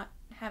kid not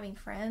having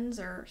friends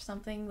or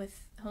something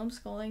with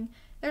homeschooling,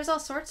 there's all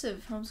sorts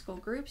of homeschool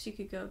groups you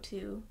could go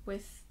to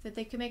that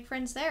they could make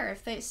friends there.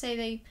 If they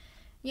say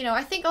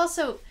I think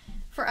also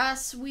for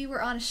us, we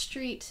were on a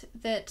street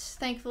that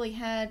thankfully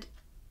had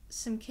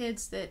some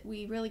kids that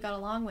we really got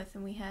along with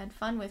and we had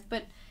fun with.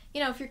 But,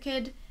 if your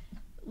kid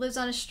lives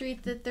on a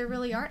street that there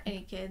really aren't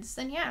any kids,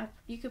 then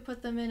you could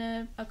put them in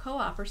a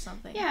co-op or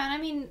something. Yeah, and I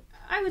mean,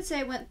 I would say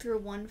I went through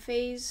one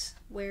phase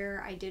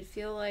where I did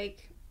feel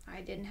like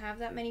I didn't have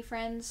that many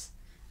friends.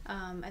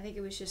 I think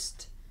it was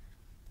just,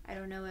 I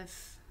don't know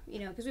if,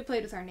 because we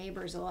played with our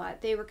neighbors a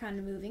lot. They were kind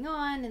of moving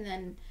on, and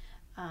then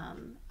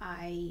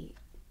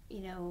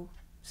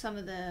some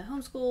of the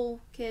homeschool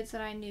kids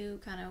that I knew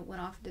kind of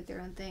went off and did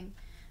their own thing.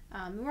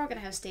 We're all going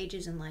to have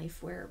stages in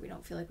life where we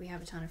don't feel like we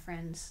have a ton of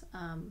friends.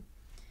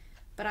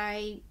 But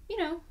I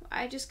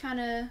just kind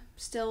of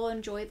still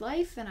enjoyed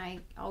life, and I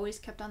always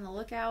kept on the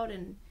lookout,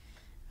 and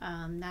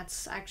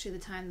that's actually the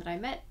time that I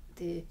met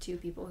the two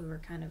people who are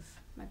kind of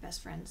my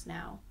best friends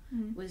now.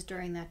 Was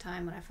during that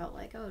time when I felt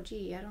like, oh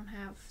gee, I don't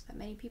have that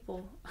many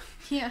people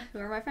who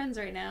are my friends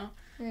right now,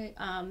 right.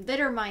 That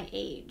are my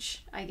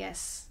age, I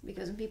guess,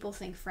 because when people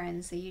think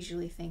friends, they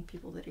usually think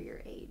people that are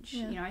your age.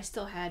 I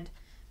still had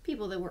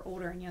people that were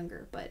older and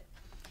younger, but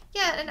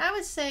and I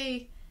would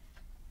say,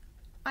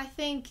 I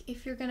think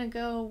if you're gonna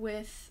go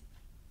with,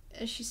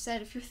 as she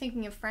said, if you're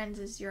thinking of friends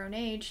as your own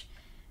age,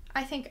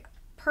 I think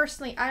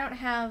personally I don't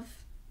have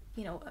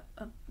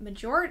a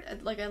majority,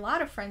 like a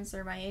lot of friends that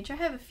are my age. I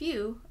have a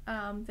few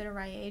that are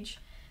my age,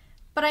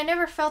 but I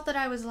never felt that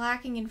I was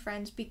lacking in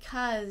friends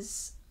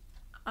because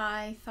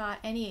I thought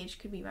any age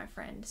could be my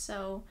friend.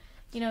 So,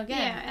 again.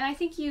 Yeah, and I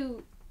think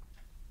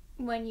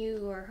when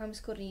you are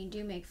homeschooled and you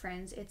do make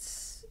friends,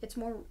 it's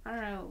more, I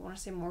don't know, I want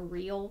to say more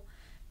real,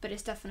 but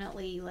it's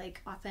definitely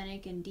like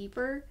authentic and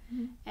deeper.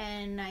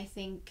 And I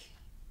think,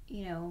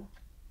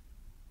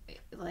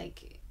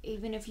 like,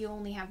 even if you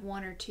only have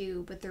one or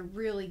two, but they're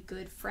really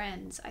good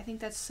friends, I think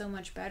that's so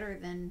much better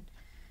than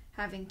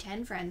having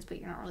 10 friends, but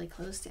you're not really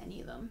close to any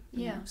of them.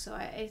 You know? So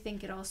I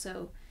think it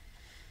also,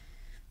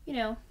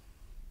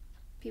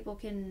 people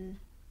can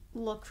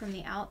look from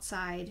the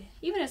outside,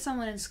 even at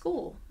someone in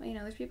school.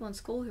 There's people in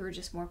school who are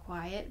just more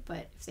quiet,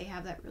 but if they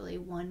have that really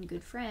one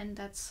good friend,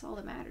 that's all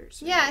that matters.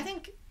 Really. Yeah, I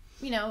think,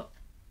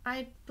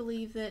 I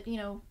believe that,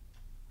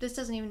 this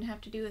doesn't even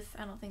have to do with,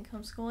 I don't think,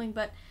 homeschooling,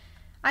 but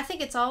I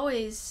think it's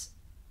always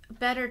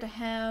better to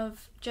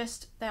have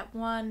just that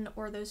one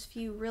or those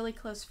few really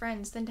close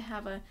friends than to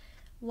have a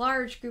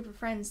large group of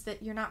friends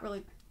that you're not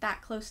really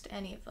that close to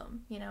any of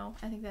them, you know?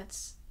 I think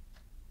that's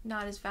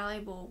not as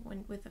valuable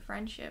with a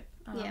friendship.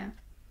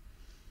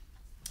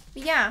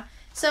 Yeah.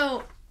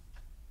 So,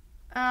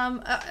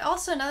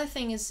 also another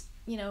thing is,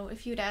 you know,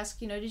 if you'd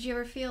ask, you know, did you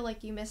ever feel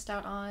like you missed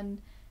out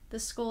on the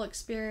school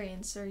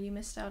experience or you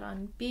missed out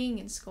on being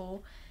in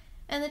school?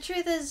 And the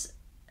truth is,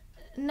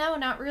 no,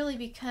 not really,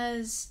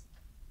 because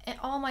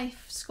all my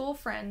school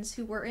friends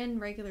who were in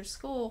regular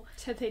school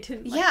said they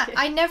didn't like it.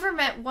 I never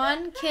met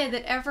one kid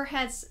that ever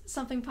had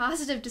something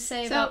positive to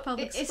say about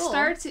public school. It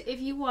starts, if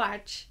you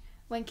watch,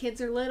 when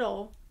kids are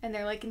little and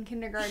they're like in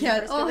kindergarten.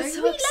 Yeah, so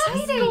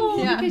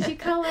exciting. Because you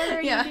color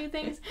and Yeah. you do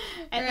things.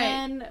 And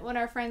then when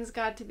our friends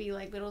got to be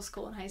like middle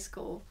school and high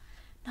school,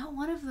 not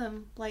one of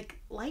them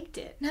liked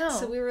it. No.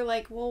 So we were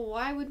like, well,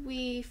 why would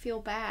we feel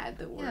bad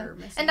that we're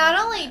missing And not out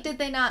on only that? did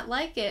they not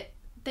like it,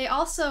 they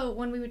also,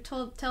 when we would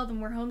tell them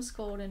we're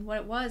homeschooled and what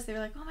it was, they were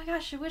like, oh my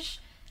gosh, I wish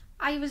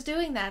I was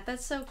doing that.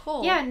 That's so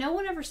cool. Yeah, no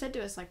one ever said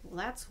to us, like, well,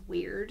 that's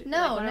weird. No,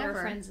 like, one never. of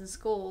our friends in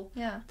school,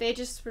 Yeah. they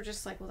just were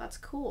just like, well, that's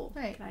cool.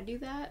 Right. Can I do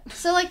that?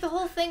 So, like, the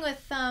whole thing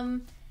with,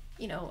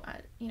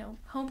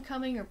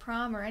 homecoming or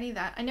prom or any of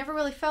that, I never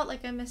really felt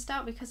like I missed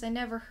out because I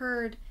never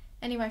heard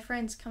any of my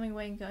friends coming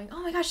away and going,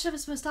 oh my gosh, that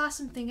was the most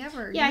awesome thing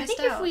ever. Yeah, You I think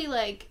missed out. if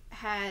we,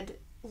 had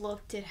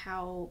looked at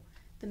how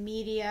the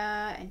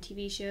media and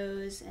TV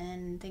shows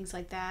and things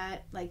like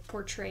that,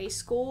 portray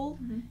school,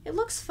 it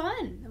looks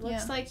fun. It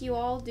looks like you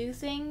all do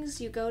things.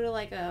 You go to,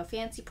 a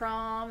fancy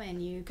prom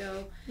and you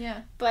go...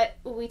 Yeah. But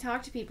when we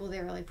talked to people,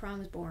 they were like,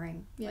 prom is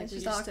boring. Yeah, we it's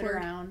just just stood awkward.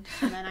 around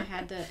and then I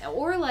had to...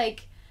 Or,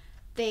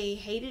 they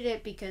hated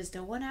it because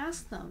no one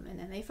asked them and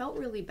then they felt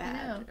really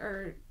bad.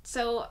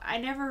 So I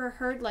never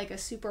heard, a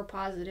super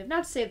positive...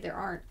 Not to say that there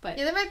aren't, but...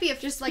 Yeah, there might be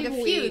just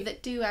a few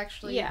that do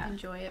actually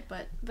enjoy it,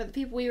 but... But the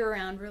people we were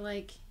around were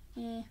like...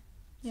 it's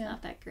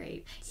not that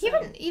great. So.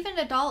 Even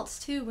adults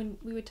too, when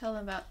we would tell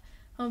them about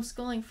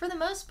homeschooling, for the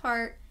most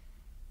part,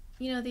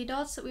 the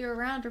adults that we were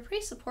around were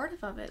pretty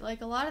supportive of it.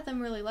 A lot of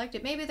them really liked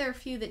it. Maybe there are a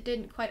few that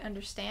didn't quite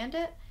understand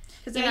it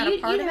because they're not a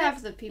part of it. You'd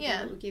have the people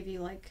that would give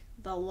you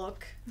the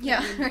look.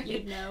 Yeah,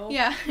 you'd know.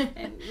 Yeah,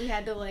 and we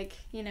had to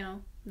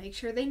make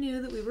sure they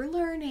knew that we were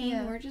learning.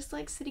 Yeah. We're just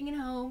sitting at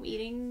home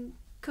eating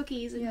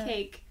cookies and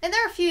cake. And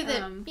there are a few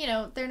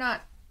that they're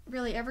not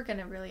really ever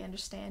gonna really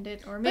understand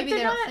it, or maybe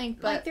they don't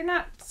think, but they're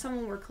not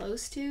someone we're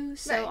close to,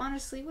 so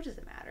honestly, what does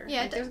it matter?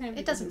 Yeah,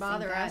 it doesn't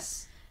bother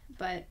us.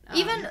 But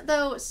even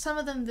though some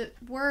of them that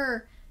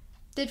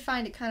did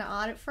find it kind of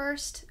odd at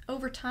first,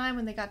 over time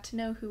when they got to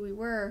know who we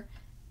were,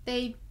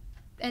 they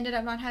ended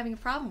up not having a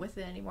problem with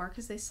it anymore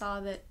because they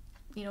saw that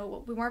we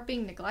weren't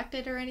being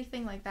neglected or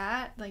anything like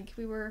that.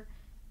 We were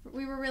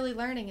really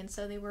learning, and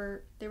so they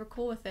were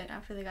cool with it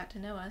after they got to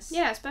know us.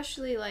 Yeah,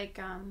 especially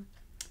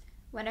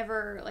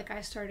whenever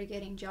I started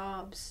getting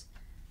jobs,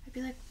 I'd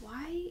be like,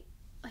 why?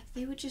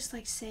 They would just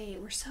say,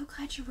 we're so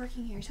glad you're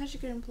working here, you're such a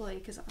good employee,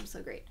 because I'm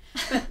so great.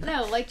 But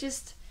no, and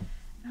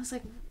I was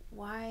like,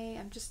 why?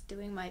 I'm just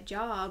doing my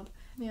job.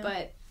 Yeah.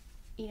 But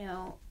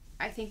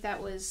I think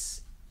that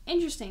was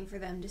interesting for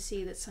them to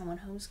see that someone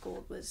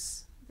homeschooled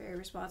was very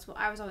responsible.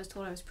 I was always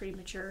told I was pretty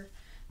mature,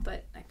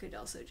 but I could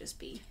also just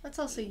be... That's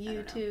also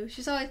you, too.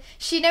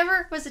 She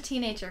never was a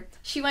teenager.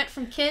 She went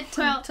from kid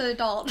to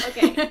adult.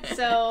 Okay,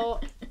 so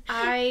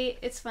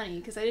it's funny,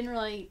 because I didn't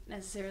really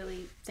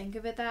necessarily think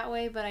of it that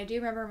way, but I do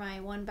remember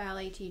my one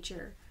ballet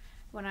teacher,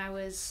 when I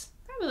was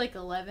probably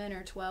 11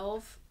 or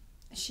 12,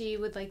 she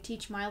would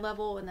teach my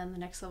level, and then the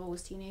next level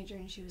was teenager,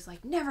 and she was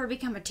like, never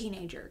become a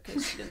teenager,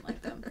 because she didn't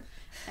like them.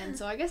 And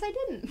so I guess I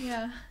didn't.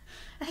 Yeah.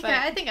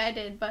 I think I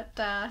did, but...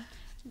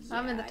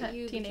 I'm in the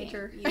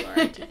teenager. You are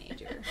a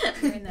teenager.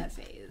 You're in that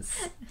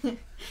phase.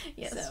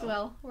 Yes, so.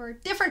 Well, we're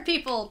different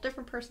people,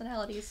 different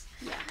personalities.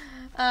 Yeah.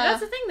 That's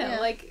the thing,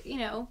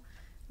 though.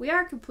 We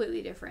are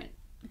completely different.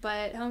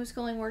 But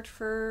homeschooling worked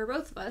for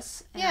both of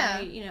us. And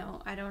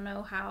I don't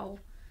know how...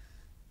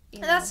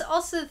 And that's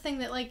also the thing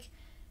that,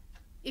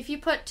 if you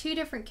put two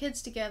different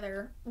kids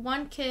together,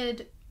 one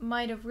kid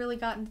might have really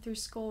gotten through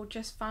school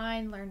just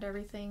fine, learned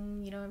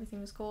everything,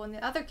 everything was cool, and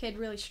the other kid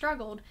really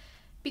struggled.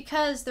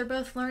 Because they're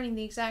both learning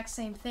the exact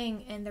same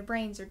thing and their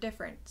brains are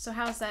different. So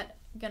how's that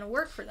going to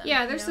work for them?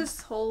 Yeah, there's this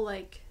whole,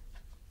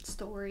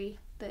 story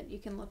that you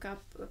can look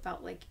up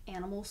about,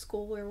 animal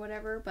school or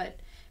whatever. But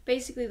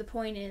basically the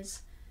point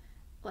is,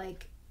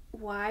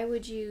 why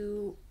would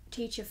you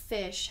teach a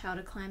fish how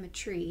to climb a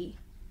tree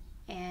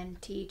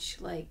and teach,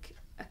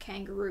 a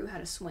kangaroo how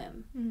to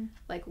swim? Mm-hmm.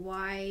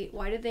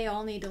 Why did they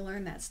all need to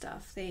learn that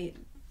stuff?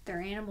 They're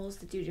animals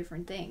that do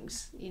different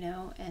things,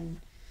 and...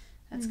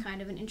 That's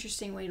kind of an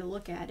interesting way to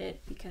look at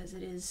it, because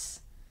it is,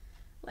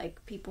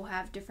 people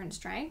have different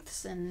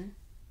strengths and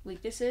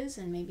weaknesses,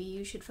 and maybe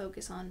you should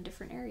focus on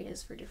different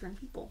areas for different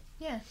people.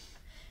 Yeah.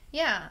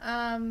 Yeah.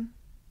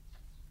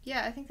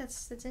 I think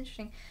that's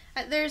interesting.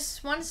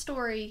 There's one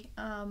story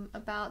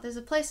there's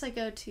a place I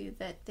go to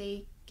that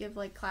they give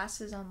like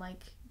classes on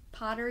like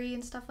pottery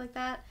and stuff like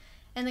that.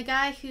 And the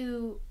guy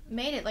who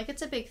made it, like,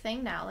 it's a big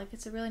thing now, like,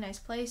 it's a really nice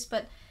place,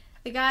 but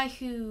the guy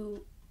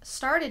who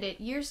started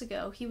it years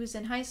ago, he was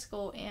in high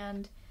school,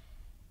 and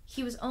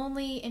he was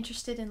only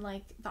interested in,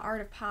 like, the art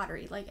of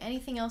pottery. Like,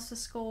 anything else with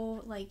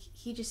school, like,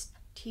 he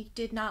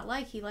did not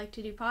like. He liked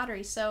to do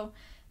pottery. So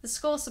the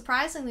school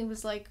surprisingly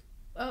was like,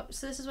 oh,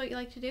 so this is what you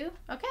like to do?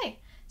 Okay.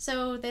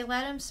 So they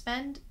let him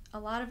spend a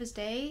lot of his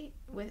day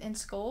in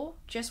school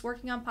just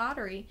working on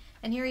pottery.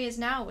 And here he is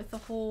now with the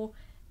whole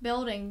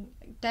building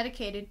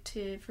dedicated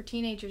for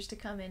teenagers to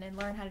come in and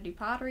learn how to do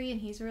pottery, and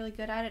he's really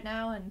good at it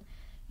now. And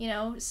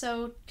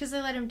so because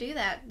they let him do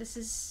that, this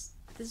is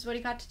what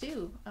he got to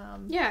do.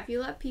 If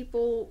you let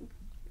people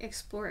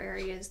explore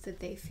areas that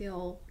they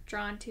feel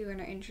drawn to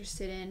and are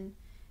interested in,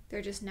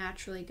 they're just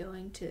naturally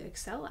going to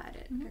excel at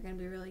it. They're going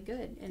to be really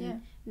good.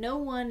 And no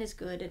one is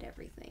good at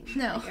everything.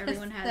 No. Like,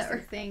 everyone has their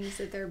things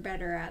that they're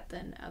better at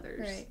than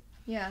others. Right.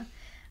 Yeah.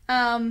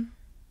 And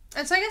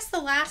so I guess the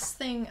last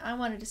thing I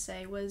wanted to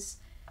say was,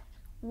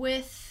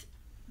 with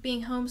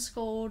being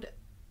homeschooled,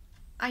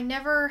 I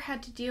never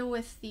had to deal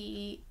with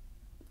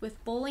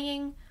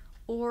bullying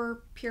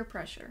or peer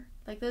pressure.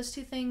 Like, those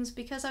two things,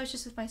 because I was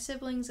just with my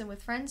siblings and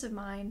with friends of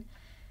mine,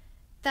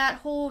 that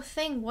whole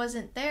thing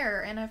wasn't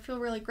there, and I feel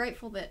really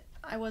grateful that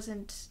I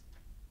wasn't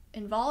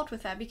involved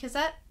with that, because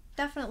that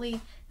definitely,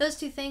 those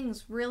two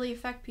things really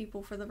affect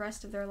people for the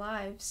rest of their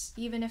lives.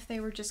 Even if they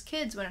were just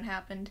kids when it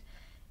happened,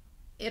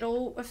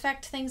 it'll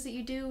affect things that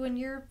you do when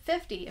you're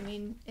 50. I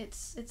mean,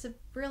 it's a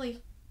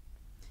really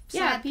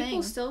sad people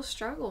thing. Still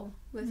struggle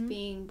with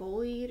being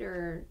bullied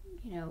or,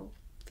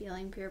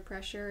 feeling peer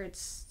pressure.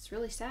 It's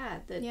really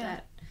sad that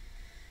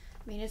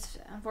I mean, it's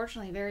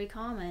unfortunately very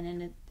common,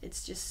 and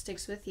it just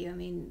sticks with you. I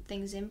mean,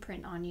 things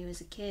imprint on you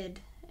as a kid,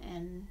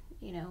 and,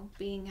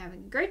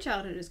 having a great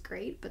childhood is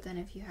great, but then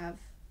if you have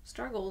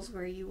struggles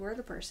where you were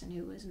the person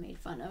who was made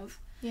fun of,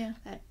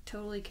 that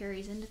totally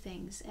carries into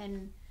things.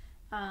 And,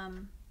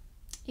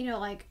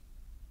 like,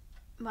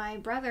 my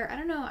brother, I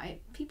don't know,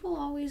 people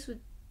always would,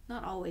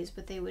 not always,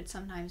 but they would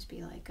sometimes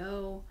be like,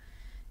 oh,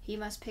 he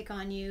must pick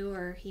on you,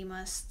 or he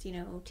must,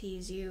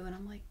 tease you, and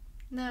I'm like,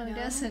 No, he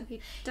doesn't.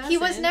 He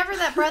was never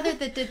that brother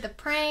that did the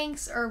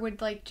pranks or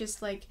would, like,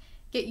 just, like,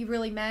 get you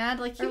really mad.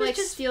 Like, he or, was like,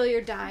 just... steal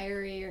your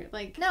diary, or,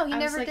 like... No, he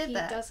never did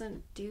that. He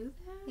doesn't do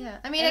that? Yeah.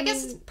 I mean, I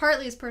guess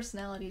partly his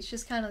personality. It's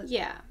just kind of...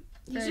 Yeah.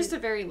 He's just a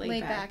very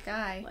laid-back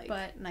guy, like,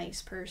 but...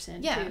 nice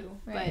person, yeah, too.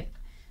 Right.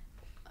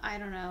 But, I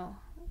don't know.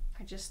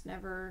 I just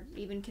never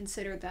even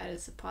considered that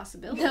as a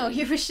possibility. No,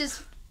 he was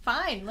just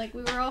fine. Like,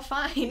 we were all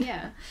fine.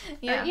 Yeah.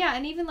 Yeah,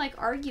 and even, like,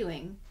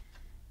 arguing.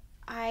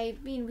 I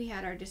mean, we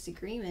had our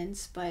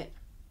disagreements, but...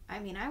 I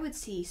mean, I would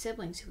see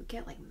siblings who would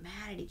get, like,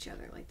 mad at each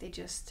other. Like, they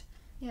just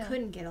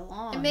couldn't get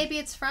along. And maybe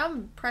it's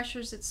from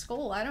pressures at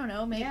school. I don't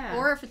know. Maybe,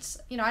 or if it's,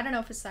 I don't know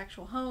if it's the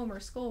actual home or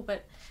school.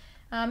 But,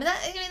 and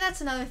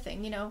that's another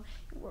thing,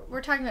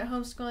 We're talking about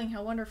homeschooling,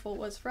 how wonderful it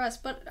was for us.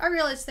 But I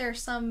realize there are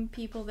some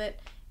people that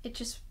it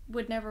just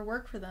would never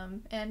work for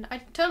them. And I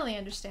totally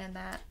understand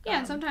that. Yeah,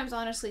 and sometimes,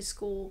 honestly,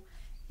 school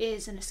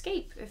is an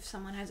escape. If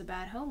someone has a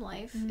bad home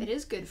life, it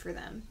is good for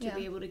them to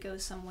be able to go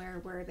somewhere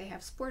where they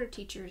have supportive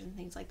teachers and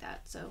things like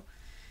that. So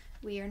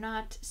we are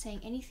not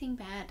saying anything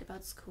bad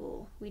about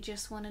school. We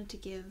just wanted to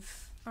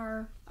give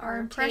our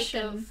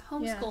impression of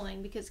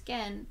homeschooling, because,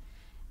 again,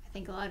 I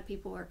think a lot of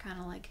people are kind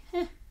of like,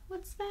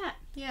 what's that?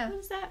 Yeah. What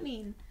does that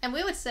mean? And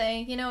we would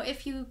say,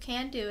 if you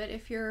can do it,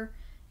 if you're,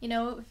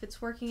 if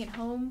it's working at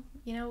home,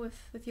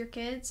 with your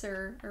kids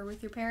or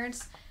with your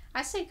parents,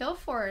 I say go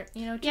for it.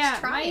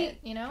 Just try it,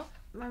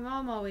 My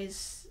mom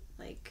always,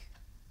 like,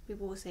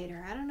 people will say to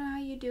her, I don't know how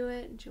you do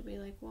it. And she'll be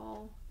like,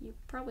 well, you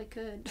probably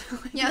could.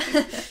 Yeah,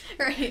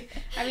 right.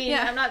 I mean,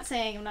 I'm not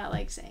saying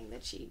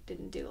that she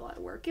didn't do a lot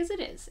of work, because it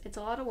is. It's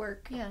a lot of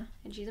work. Yeah.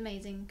 And she's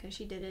amazing because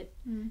she did it.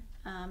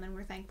 And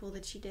we're thankful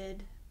that she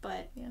did.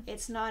 But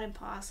it's not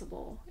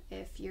impossible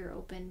if you're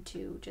open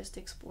to just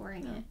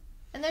exploring it.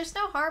 And there's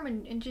no harm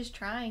in just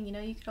trying.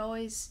 You could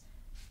always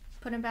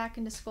put him back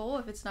into school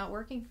if it's not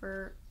working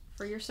for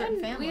your certain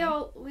family.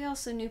 We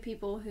also knew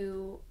people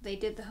who they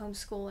did the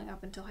homeschooling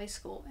up until high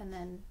school, and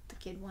then the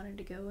kid wanted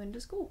to go into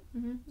school,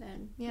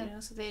 and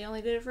so they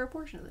only did it for a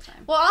portion of the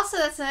time. Well, also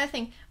that's another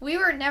thing. We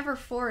were never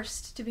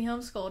forced to be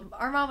homeschooled.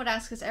 Our mom would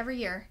ask us every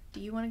year, "Do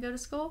you want to go to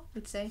school?"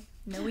 We'd say,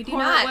 "No, we do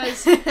not."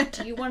 It was,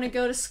 "Do you want to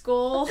go to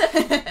school?" No.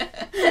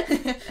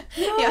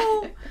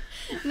 Yeah.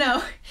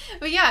 No,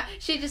 but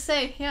she'd just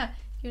say, "Yeah,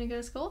 you want to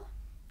go to school?"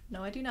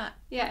 No, I do not.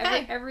 Yeah,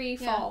 okay. every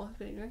fall.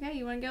 Okay,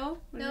 you want to go?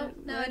 No,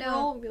 I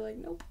don't. We'd be like,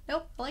 nope.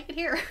 Nope, I like it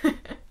here.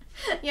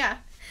 Yeah.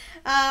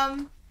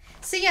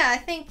 So I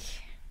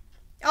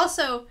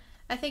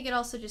think it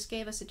also just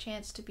gave us a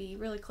chance to be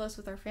really close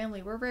with our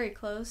family. We're very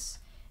close.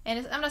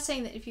 And I'm not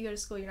saying that if you go to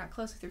school you're not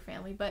close with your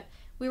family, but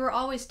we were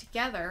always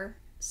together,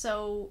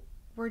 so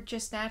we're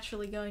just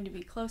naturally going to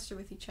be closer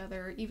with each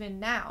other even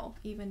now,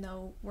 even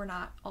though we're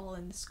not all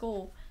in the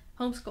school,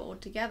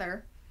 homeschooled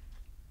together.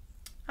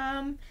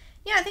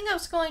 I think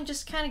homeschooling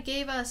just kind of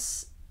gave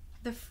us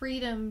the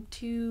freedom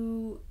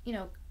to,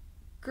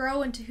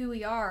 grow into who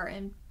we are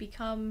and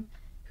become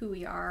who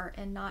we are,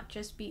 and not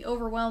just be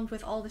overwhelmed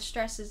with all the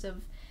stresses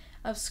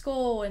of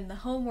school and the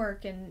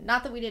homework. And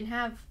not that we didn't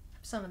have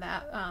some of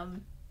that,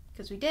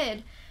 because we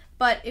did,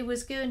 but it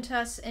was given to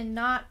us in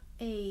not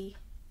a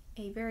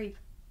very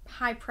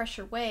high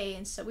pressure way,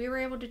 and so we were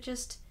able to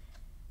just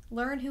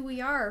learn who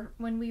we are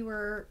when we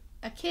were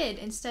a kid,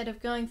 instead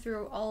of going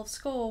through all of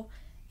school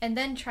and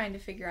then trying to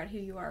figure out who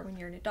you are when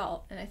you're an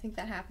adult. And I think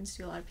that happens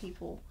to a lot of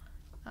people.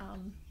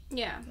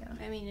 Yeah.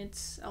 I mean,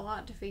 it's a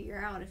lot to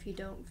figure out. If you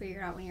don't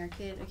figure it out when you're a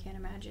kid, I can't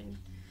imagine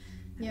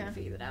having to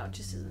figure it out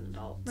just as an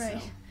adult.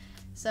 Right.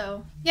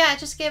 So yeah, it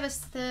just gave us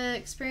the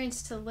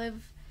experience to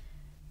live,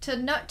 to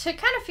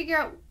kind of figure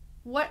out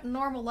what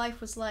normal life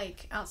was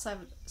like outside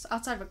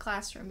of a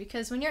classroom.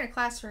 Because when you're in a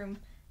classroom,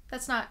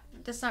 that's not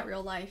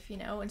real life, you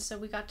know. And so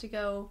we got to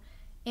go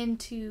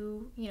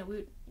into, you know,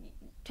 we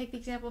take the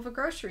example of a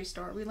grocery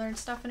store. We learned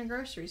stuff in a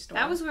grocery store.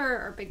 That was where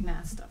our big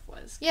math stuff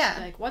was. Yeah.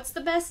 Like, what's the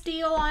best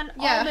deal on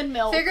almond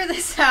milk? Figure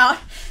this out,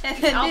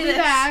 and then I'll be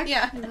back.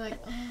 Yeah. And you're like,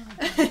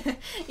 oh.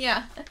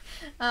 Yeah.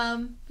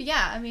 But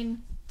yeah, I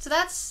mean, so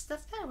that's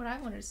kind of what I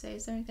wanted to say.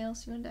 Is there anything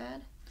else you wanted to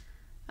add?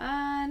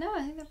 No,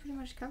 I think that pretty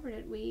much covered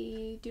it.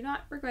 We do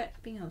not regret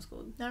being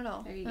homeschooled. Not at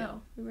all. There you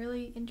go. We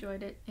really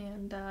enjoyed it,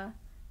 and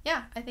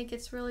yeah, I think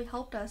it's really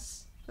helped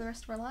us for the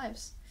rest of our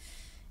lives.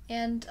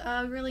 And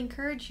I really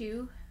encourage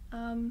you,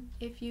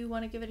 if you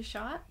want to give it a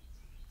shot,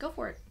 go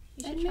for it.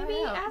 You should and try maybe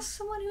it out. ask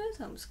someone who is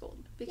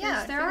homeschooled,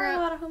 because there are a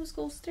lot of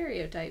homeschool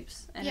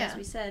stereotypes. And as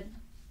we said,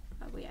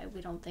 we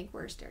don't think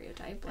we're a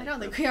stereotype. I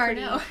don't think we are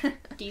now.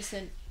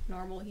 Decent,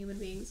 normal human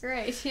beings.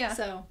 Right, yeah.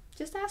 So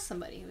just ask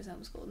somebody who's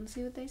homeschooled and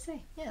see what they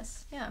say.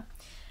 Yes, yeah.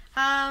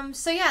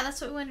 So yeah,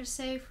 that's what we wanted to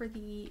say for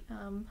the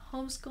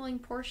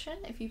homeschooling portion.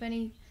 If you have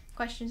any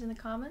questions in the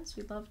comments,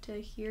 we'd love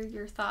to hear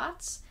your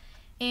thoughts.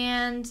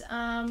 And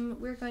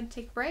we're going to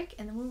take a break,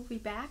 and then we'll be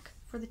back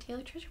for the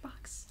Daily Treasure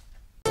Box.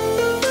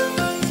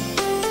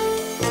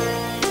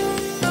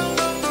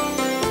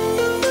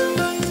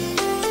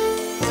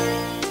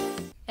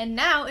 And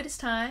now it is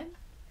time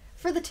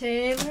for the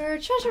Taylor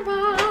Treasure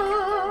Box.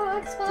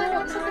 Well, I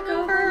don't knock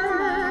over.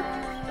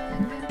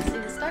 See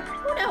the stuck?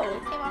 Oh no,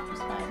 it came off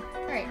just fine.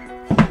 Alright.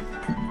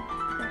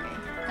 Okay.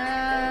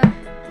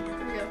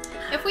 Here we go.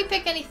 If we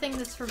pick anything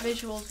that's for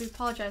visuals, we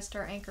apologize to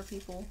our anchor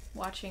people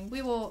watching.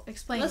 We will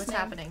explain what's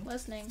happening.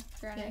 Listening.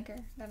 If you're an anchor,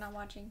 they're not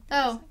watching.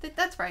 Oh,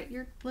 that's right.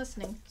 You're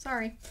listening.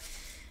 Sorry.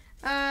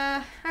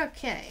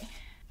 Okay.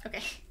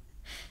 Okay.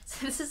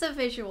 So this is a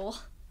visual.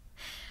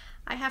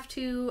 I have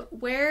to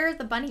wear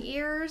the bunny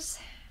ears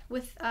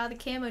with the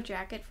camo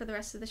jacket for the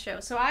rest of the show.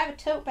 So I have a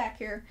tote back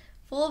here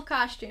full of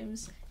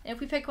costumes, and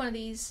if we pick one of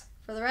these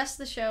for the rest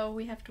of the show,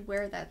 we have to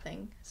wear that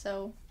thing.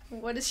 So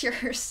what is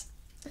yours?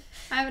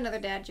 I have another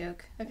dad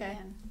joke. Okay.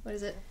 Again. What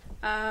is it?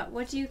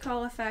 What do you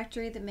call a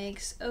factory that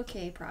makes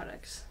okay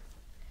products?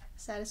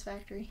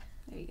 Satisfactory.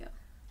 There you go.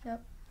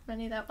 Yep. I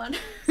need that one.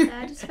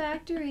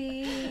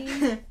 Satisfactory.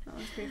 That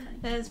one's pretty funny.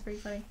 That is pretty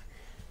funny.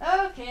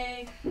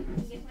 Okay.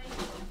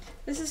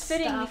 This is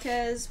fitting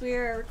because we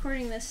are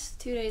recording this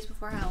 2 days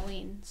before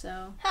Halloween,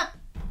 so. Huh.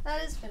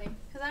 That is fitting.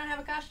 Because I don't have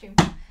a costume.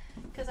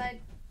 Because I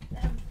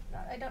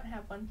don't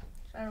have one.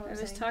 I don't know what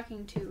I was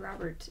talking to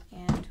Robert,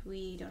 and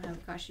we don't have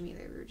a costume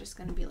either. We were just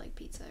going to be like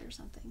pizza or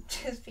something.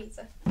 Just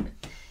pizza.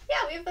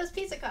 Yeah, we have those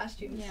pizza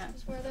costumes. Yeah.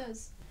 Just wear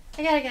those.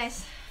 I got it,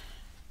 guys.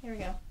 Here we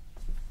go.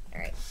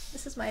 Alright.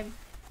 This is my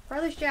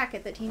brother's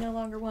jacket that he no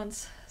longer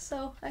wants.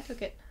 So, I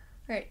took it.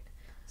 Alright.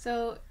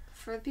 So,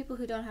 for the people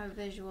who don't have a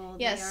visual,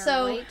 yes, they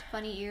are white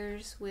bunny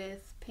ears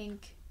with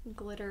pink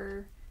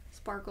glitter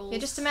sparkles. Yeah,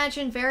 just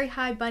imagine very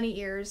high bunny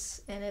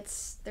ears, and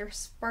they're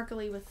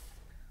sparkly with,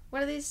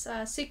 what are these?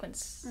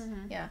 Sequins.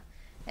 Mm-hmm. Yeah.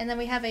 And then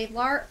we have a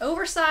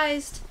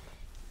oversized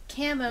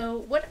camo.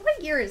 What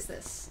year is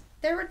this?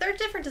 There are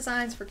different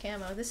designs for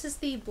camo. This is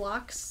the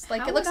blocks.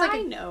 Like, it looks like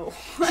I know.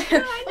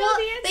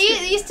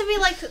 They used to be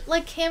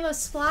like camo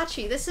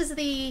splotchy. This is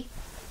the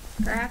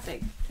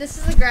graphic. This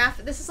is the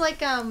graphic. This is like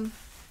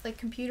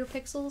computer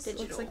pixels.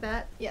 Digital. It looks like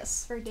that.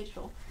 Yes, very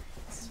digital.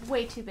 This is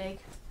way too big.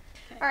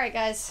 Okay. All right,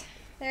 guys.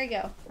 There you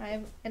go.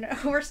 I'm in an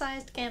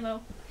oversized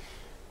camo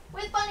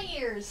with bunny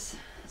ears.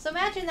 So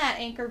imagine that,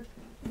 anchor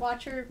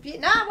watcher.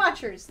 Not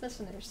watchers.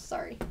 Listeners.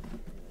 Sorry.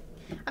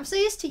 I'm so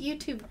used to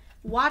YouTube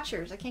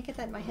watchers. I can't get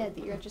that in my head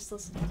that you're just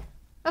listening.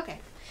 Okay.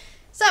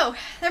 So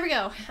there we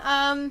go.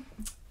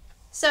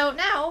 So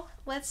now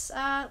let's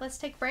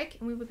take a break,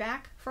 and we'll be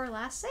back for our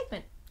last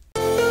segment.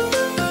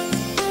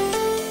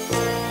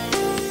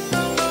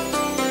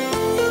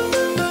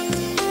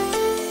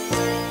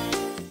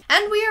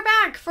 And we are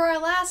back for our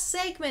last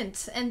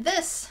segment, and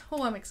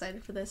I'm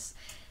excited for this.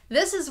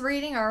 This is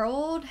reading our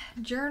old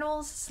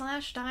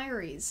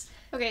journals/diaries.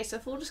 Okay, so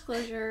full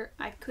disclosure,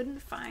 I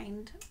couldn't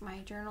find my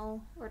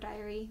journal or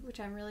diary, which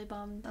I'm really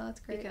bummed. Oh,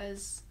 that's great.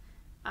 Because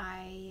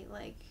I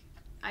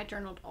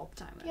journaled all the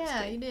time when I was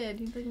Yeah, a kid. you did.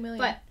 You did a million.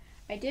 But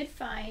I did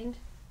find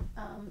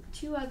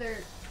 2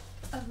 other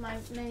of my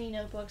many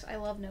notebooks. I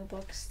love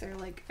notebooks. They're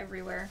like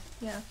everywhere.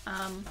 Yeah.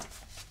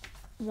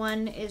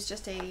 one is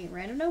just a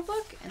random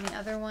notebook, and the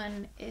other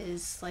one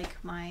is like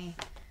my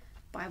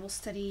Bible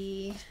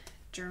study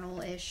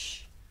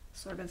journal-ish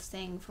sort of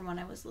thing from when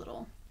I was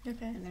little.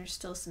 Okay. And there's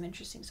still some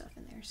interesting stuff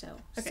in there. So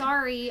Okay.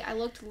 Sorry, I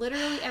looked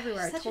literally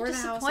everywhere. I tore the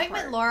house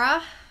apart.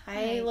 Laura.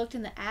 I looked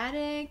in the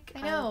attic.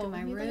 I know. I looked in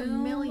my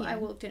room. I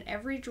looked in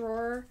every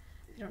drawer.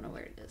 I don't know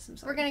where it is. I'm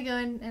sorry. We're gonna go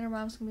in, and our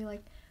mom's gonna be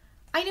like,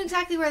 "I knew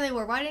exactly where they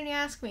were. Why didn't you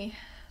ask me?"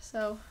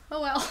 So,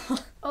 oh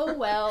well. Oh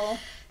well.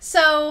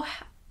 So,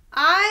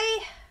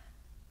 I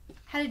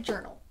had a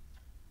journal.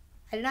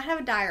 I did not have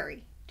a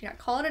diary. Do not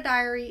call it a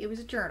diary. It was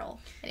a journal.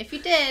 And if you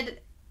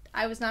did,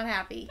 I was not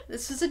happy.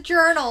 This was a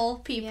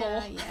journal,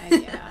 people.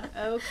 Yeah.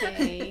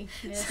 Okay.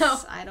 Miss, so,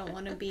 I don't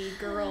want to be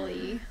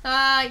girly.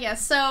 Yeah,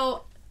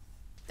 so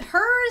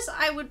hers,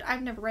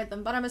 I've never read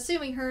them, but I'm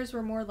assuming hers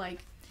were more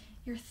like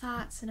your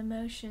thoughts and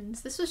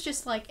emotions. This was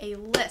just like a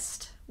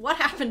list. What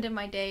happened in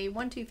my day?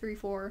 1, 2, 3,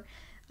 4.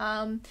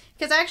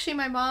 Because actually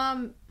my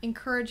mom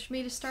encouraged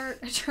me to start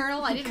a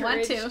journal. I didn't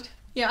want to.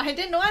 Yeah, I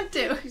didn't want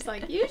to. She's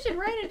like, you should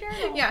write a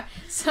journal. Yeah,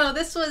 so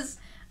this was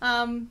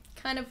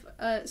kind of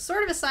a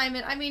sort of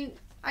assignment. I mean,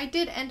 I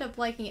did end up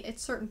liking it at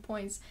certain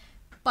points,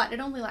 but it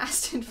only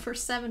lasted for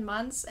 7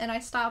 months, and I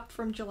stopped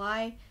from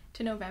July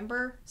to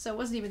November, so it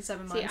wasn't even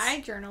 7 months. See, I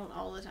journaled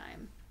all the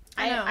time.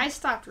 I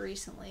stopped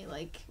recently,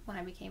 like, when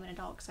I became an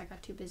adult, because I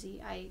got too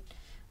busy. I,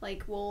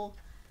 like, will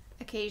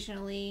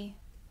occasionally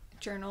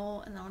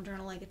journal, and then I'll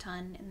journal, like, a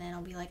ton, and then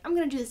I'll be like, I'm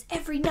gonna do this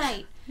every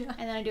night! Yeah.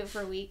 And then I do it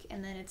for a week,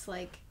 and then it's,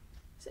 like,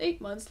 it's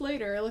 8 months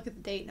later, I look at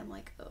the date, and I'm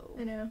like, oh.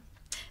 I know.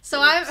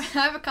 So I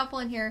have a couple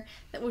in here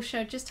that will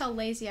show just how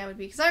lazy I would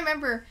be, because I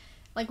remember,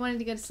 like, wanting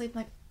to go to sleep,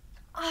 like,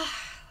 I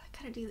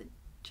gotta do the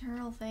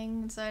journal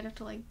thing, and so I'd have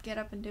to, like, get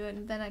up and do it,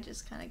 and then I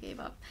just kind of gave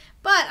up.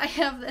 But I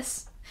have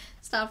this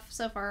stuff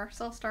so far,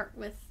 so I'll start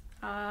with,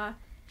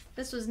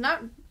 this was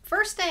not,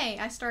 first day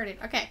I started.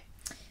 Okay,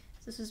 so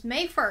this was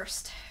May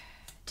 1st.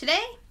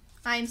 Today,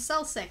 I'm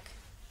still sick.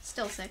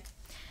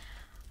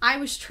 I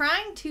was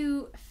trying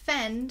to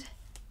fend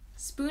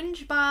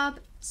SpongeBob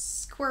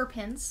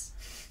SquarePants.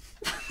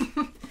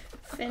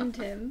 Fend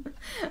him.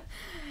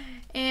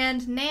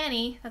 And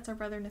Nanny, that's our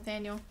brother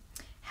Nathaniel,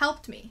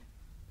 helped me.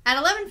 At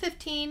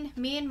 11:15,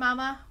 me and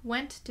Mama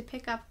went to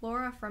pick up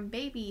Laura from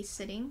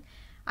babysitting.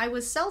 I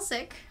was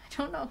sick. I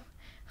don't know.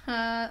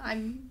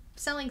 I'm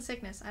selling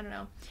sickness. I don't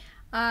know.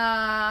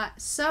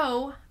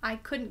 So I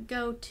couldn't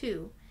go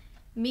too.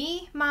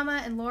 Me,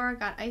 Mama, and Laura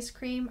got ice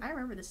cream. I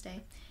remember this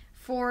day.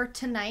 For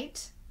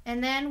tonight.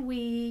 And then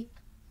we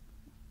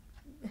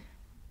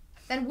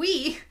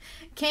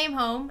came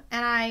home,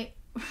 and I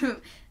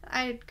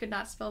could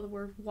not spell the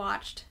word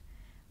wifed.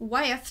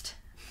 And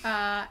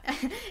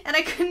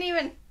I couldn't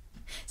even,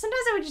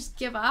 sometimes I would just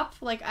give up.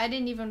 Like, I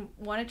didn't even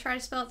want to try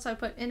to spell it, so I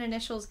put in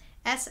initials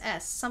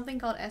SS, something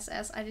called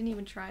SS. I didn't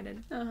even try to.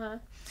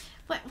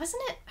 But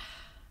wasn't it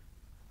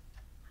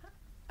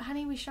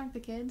Honey, We Shrunk the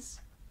Kids?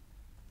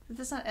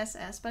 That's not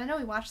SS, but I know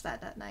we watched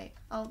that night.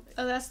 Oh,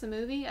 that's the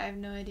movie? I have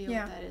no idea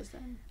what that is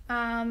then.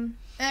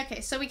 Okay,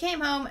 so we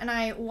came home, and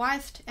I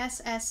wifed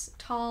SS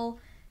tall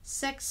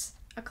 6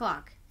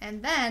 o'clock.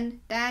 And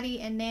then Daddy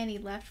and Nanny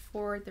left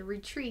for the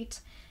retreat.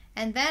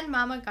 And then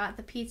Mama got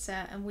the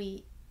pizza, and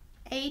we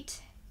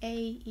ate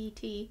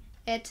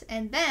it.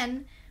 And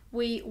then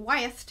we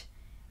wifed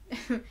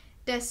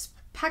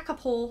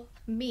despicable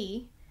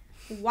me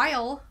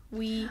while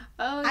we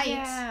ate.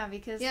 Yeah,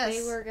 because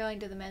they were going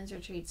to the men's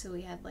retreat, so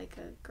we had like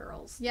a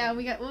girls thing. Yeah,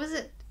 we got, what was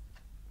it?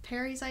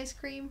 Perry's ice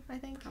cream, I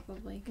think?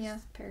 Probably. Yeah.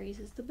 Perry's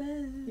is the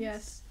best.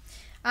 Yes.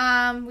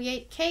 We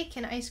ate cake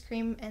and ice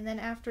cream, and then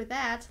after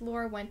that,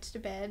 Laura went to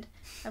bed,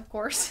 of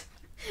course.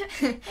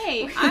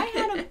 Hey, I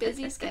had a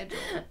busy schedule.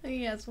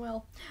 Yes,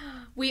 well.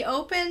 We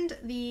opened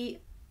the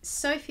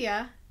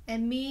Sophia,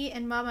 and me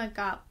and Mama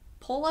got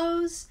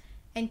polos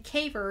and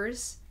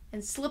cavers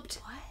and slipped.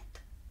 What?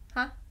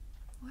 Huh?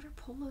 What are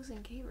polos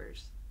and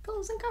cavers?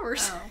 Polos and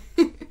covers.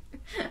 Oh.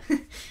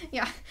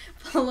 Yeah,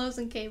 polos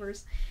and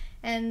cavers.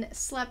 And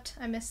slept,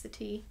 I missed the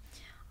T,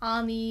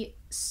 on the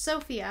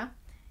Sophia,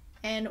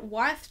 and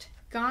wafted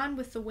Gone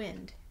with the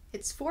Wind.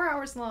 It's 4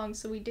 hours long,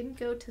 so we didn't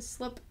go to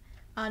sleep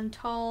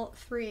until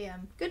 3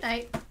 a.m. Good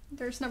night.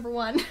 There's number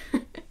 1.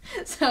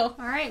 So.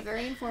 All right,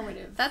 very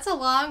informative. That's a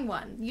long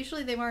one.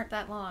 Usually they weren't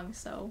that long,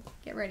 so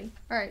get ready.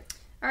 All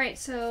right,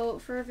 so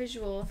for a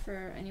visual,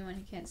 for anyone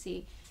who can't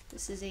see,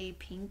 this is a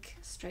pink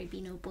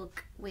stripy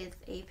notebook with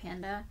a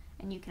panda,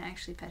 and you can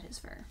actually pet his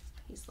fur.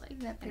 He's like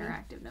an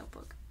interactive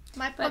notebook.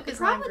 My book is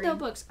the problem with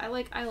notebooks, I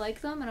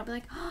like them, and I'll be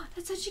like, oh,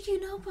 that's such a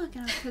cute notebook.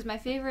 Because my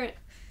favorite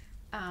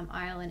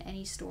aisle in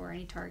any store,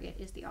 any Target,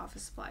 is the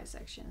office supply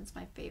section. It's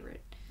my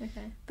favorite.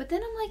 Okay. But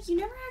then I'm like, you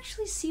never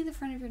actually see the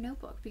front of your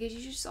notebook because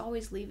you just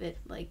always leave it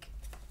like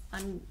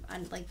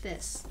like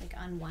this, like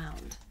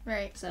unwound.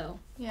 Right. So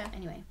yeah.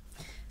 Anyway,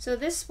 so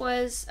this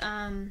was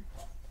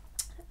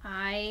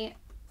I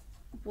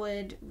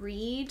would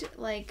read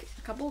like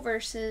a couple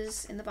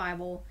verses in the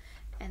Bible,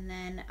 and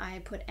then I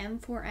put M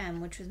for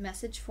M, which was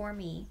message for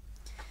me.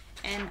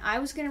 And I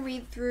was going to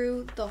read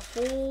through the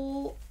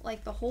whole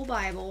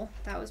Bible.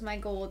 That was my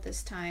goal at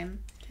this time.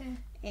 Okay.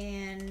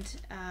 And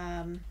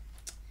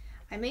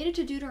I made it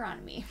to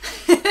Deuteronomy.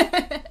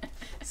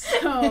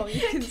 So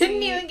you can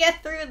Didn't even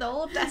get through the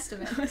Old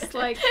Testament. It's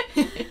like,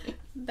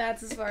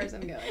 that's as far as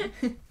I'm going.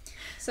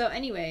 So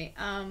anyway,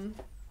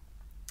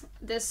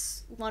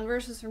 this one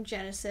verse was from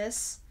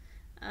Genesis.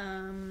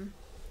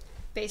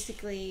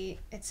 Basically,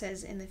 it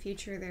says in the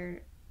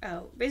future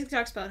basically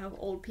talks about how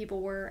old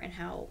people were and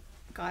how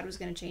God was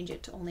going to change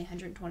it to only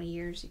 120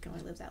 years. You can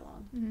only live that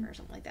long, or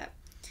something like that.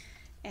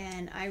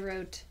 And I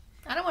wrote...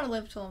 I don't want to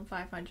live till I'm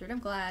 500. I'm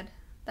glad.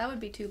 That would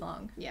be too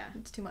long. Yeah.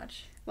 It's too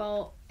much.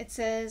 Well, it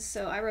says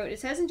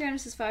in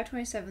Genesis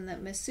 5:27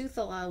 that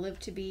Methuselah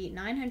lived to be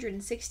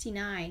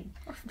 969.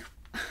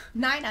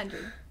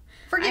 900.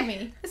 Forgive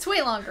me. It's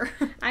way longer.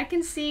 I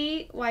can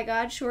see why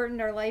God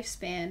shortened our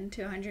lifespan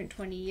to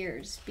 120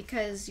 years.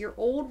 Because you're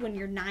old when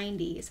you're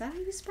 90. Is that how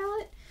you spell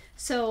it?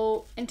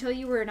 So, until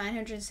you were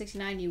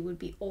 969, you would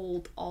be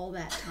old all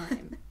that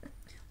time.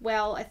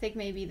 Well, I think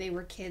maybe they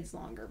were kids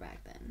longer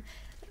back then.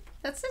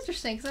 That's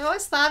interesting, because I've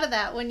always thought of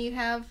that when you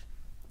have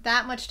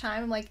that much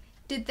time. I'm like,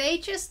 did they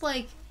just,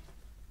 like,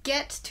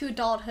 get to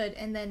adulthood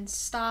and then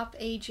stop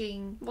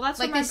aging? Well, that's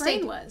like what my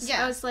brain was.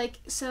 Yeah. I was like,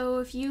 so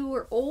if you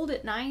were old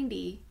at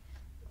 90,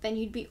 then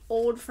you'd be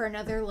old for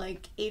another,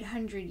 like,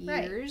 800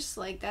 years.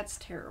 Right. Like, that's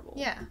terrible.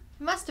 Yeah. It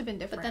must have been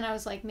different. But then I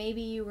was like,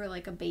 maybe you were,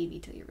 like, a baby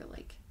till you were,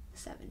 like,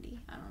 70.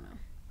 I don't know.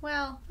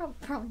 Well,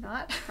 probably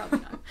not. Probably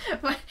not.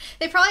 But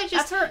they probably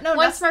just... that's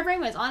what my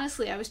brain was.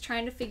 Honestly, I was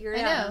trying to figure it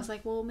out. I was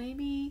like, well,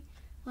 maybe,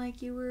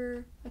 like, you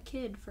were a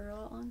kid for a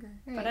lot longer.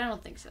 Right. But I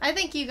don't think so. I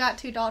think you got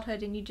to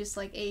adulthood and you just,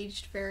 like,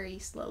 aged very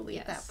slowly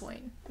at that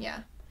point. Yeah.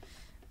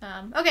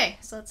 Okay,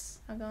 so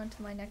I'll go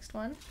into my next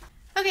one.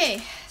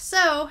 Okay,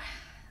 so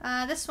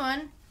this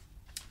one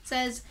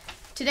says,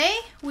 today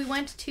we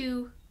went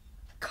to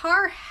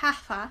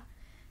Karhafa,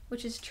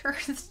 which is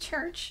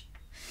church.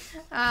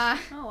 Oh,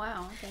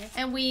 wow, okay.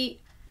 And we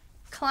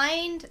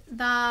climbed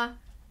now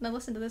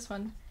listen to this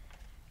one,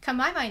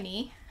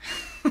 Kamaimai.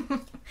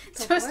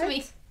 It's supposed to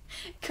be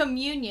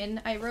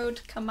communion. I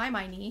wrote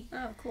Kamaimai.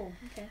 Oh, cool,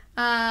 okay.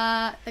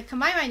 The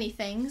Kamaimai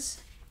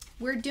things,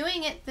 we're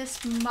doing it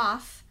this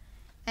month,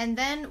 and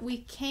then we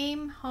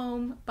came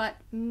home, but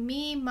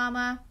me,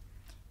 Mama,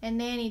 and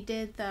Nanny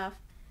did the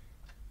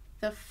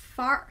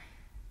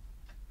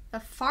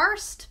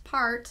farst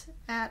part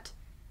at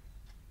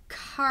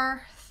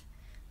Karth.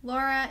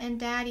 Laura and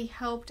Daddy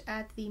helped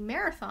at the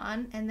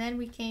marathon, and then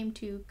we came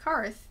to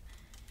Karth.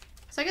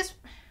 So I guess,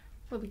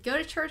 would we go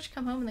to church,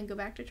 come home, and then go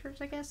back to church,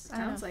 I guess?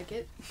 Sounds like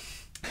it.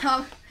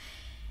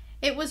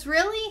 It was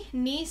really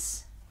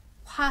nice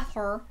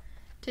weather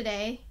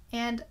today,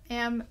 and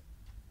am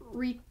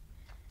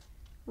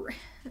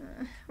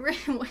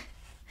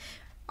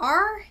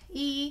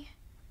R-E-R-T-I-N-G.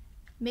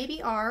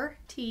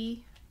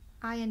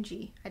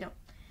 I don't.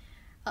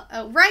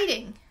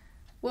 Writing.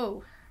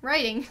 Whoa.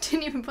 Writing.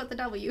 Didn't even put the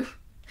W.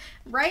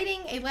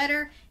 Writing a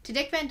letter to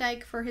Dick Van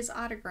Dyke for his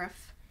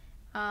autograph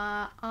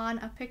on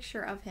a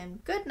picture of him.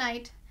 Good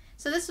night.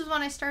 So this was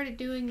when I started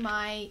doing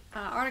my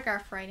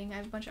autograph writing. I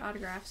have a bunch of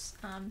autographs.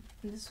 And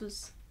this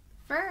was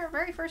the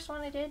very first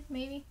one I did,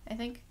 maybe, I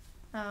think.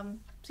 So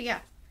yeah,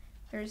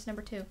 there's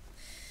number 2.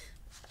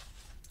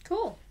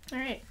 Cool. All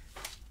right.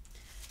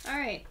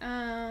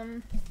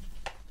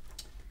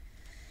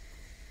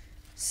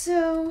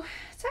 So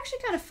it's actually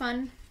kind of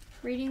fun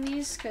reading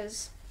these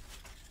because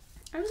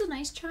I was a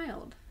nice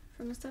child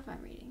from the stuff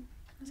I'm reading.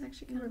 I was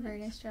actually kind of a very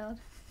nice child.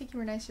 I think you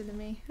were nicer than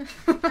me.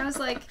 I was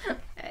like,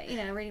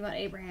 reading about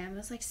Abraham. I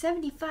was like,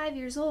 75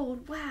 years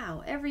old.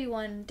 Wow,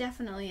 everyone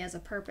definitely has a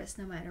purpose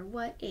no matter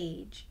what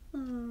age.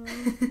 Oh,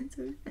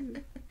 so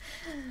cute.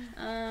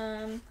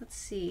 Let's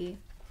see.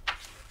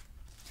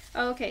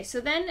 Okay, so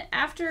then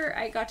after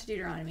I got to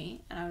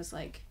Deuteronomy, and I was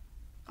like,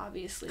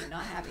 obviously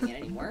not having it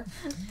anymore,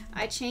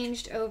 I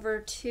changed over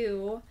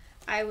to,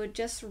 I would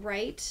just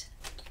write,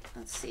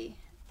 let's see.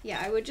 Yeah,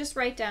 I would just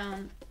write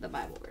down the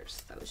Bible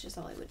verse. That was just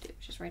all I would do.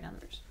 Just write down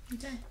the verse.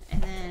 Okay.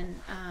 And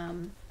then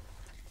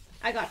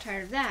I got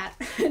tired of that,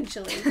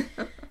 eventually.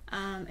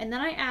 And then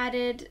I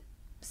added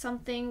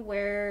something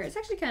where it's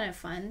actually kind of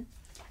fun.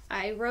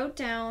 I wrote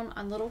down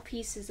on little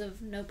pieces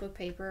of notebook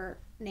paper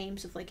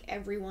names of, like,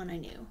 everyone I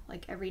knew.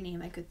 Like, every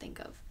name I could think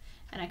of.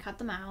 And I cut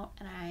them out,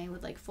 and I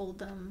would, like, fold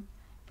them,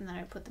 and then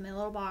I'd put them in a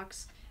little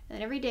box. And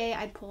then every day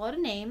I'd pull out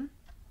a name,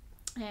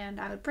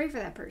 and I would pray for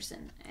that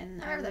person.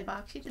 And I remember that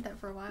box. You did that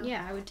for a while.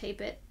 Yeah, I would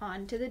tape it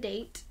onto the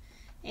date,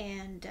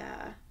 and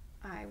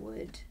I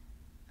would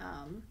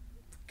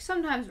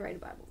sometimes write a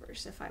Bible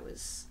verse if I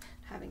was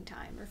having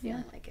time or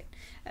feeling like it.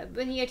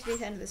 When you get to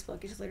the end of this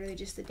book, it's literally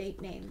just the date,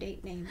 name,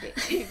 date, name, date,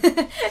 name.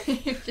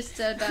 You're just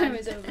so done. I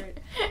was over it.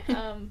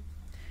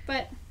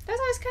 But that was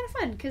always kind of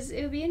fun, because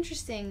it would be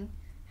interesting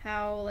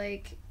how,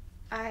 like,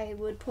 I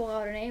would pull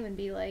out a name and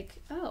be like,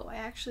 oh, I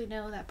actually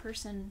know that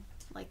person,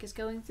 like, is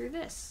going through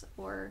this.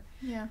 Or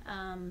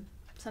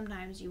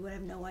sometimes you would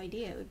have no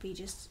idea. It would be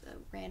just a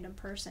random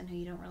person who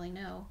you don't really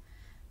know.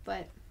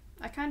 But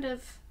I kind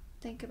of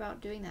think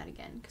about doing that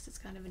again because it's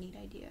kind of a neat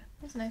idea.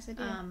 That's a nice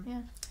idea.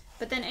 Yeah.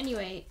 But then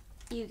anyway,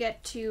 you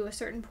get to a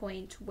certain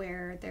point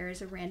where there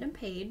is a random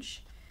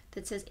page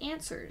that says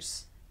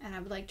answers. And I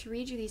would like to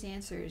read you these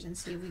answers and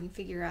see if we can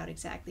figure out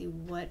exactly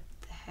what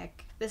the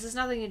heck. This has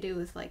nothing to do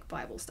with like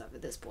Bible stuff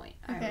at this point.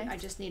 Okay. I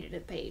just needed a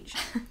page.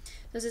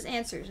 This is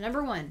answers.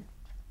 Number 1,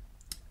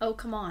 oh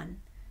come on.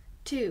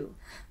 2,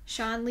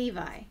 Sean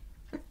Levi.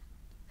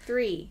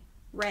 3,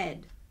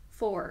 red.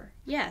 4,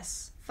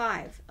 yes.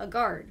 5, a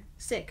guard.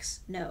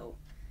 6, no.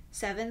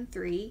 7,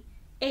 3.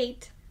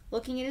 8,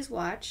 looking at his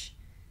watch.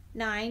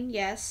 9,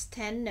 yes.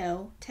 10,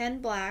 no.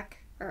 10, black.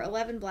 Or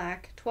 11,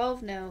 black.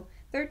 12, no.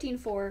 13,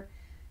 4.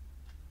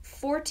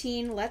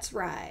 14, let's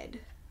ride.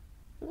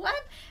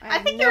 What? I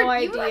think no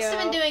you must have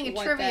been doing a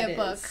what trivia that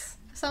book. is.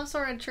 Some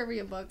sort of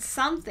trivia book.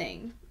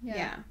 Something.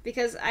 Yeah.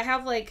 Because I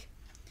have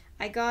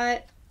I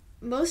got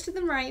most of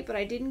them right, but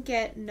I didn't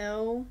get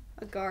no,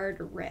 a guard,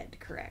 or red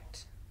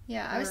correct.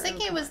 Yeah, I was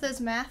thinking it was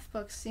those math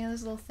books,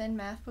 those little thin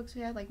math books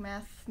we had, like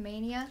Math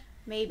Mania.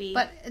 Maybe.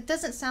 But it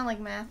doesn't sound like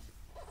math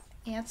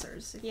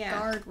answers. Yeah.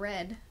 Guard,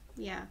 red.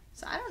 Yeah.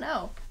 So I don't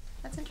know.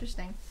 That's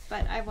interesting.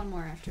 But I have one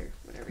more after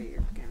whatever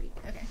you're going to read.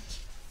 Okay.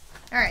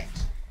 Alright.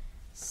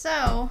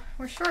 So,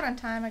 we're short on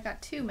time. I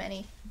got too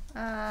many.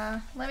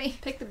 Let me...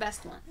 Pick the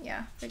best one.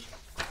 Yeah. Read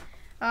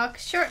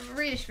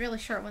a really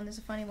short one. There's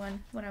a funny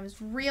one. When I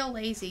was real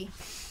lazy.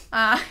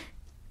 Yeah.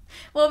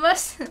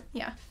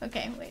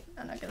 Okay, wait.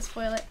 I'm not going to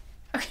spoil it.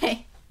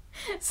 Okay.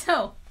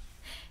 So,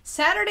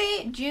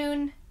 Saturday,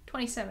 June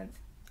 27th.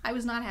 I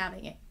was not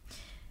having it.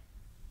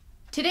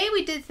 Today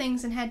we did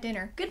things and had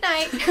dinner. Good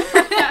night.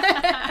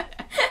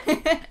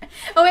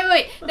 Oh,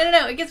 wait.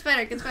 No. It gets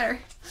better.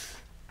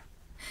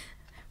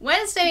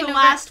 Wednesday,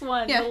 last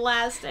one. Yeah. The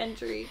last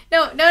entry.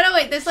 No,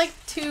 wait. There's like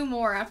 2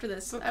 more after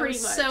this. But I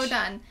was so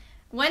done.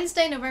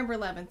 Wednesday, November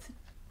 11th.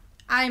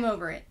 I'm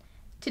over it.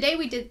 Today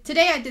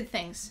I did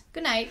things.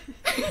 Good night.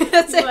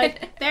 That's it.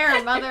 Like,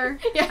 there, mother.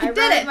 Yeah, I did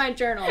wrote it. in my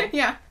journal.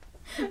 Yeah.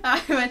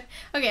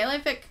 Okay, let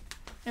me pick.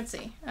 Let's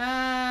see.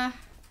 Alright,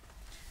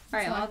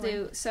 I'll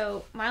do.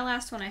 So, my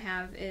last one I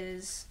have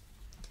is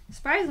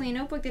surprisingly a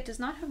notebook that does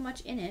not have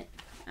much in it.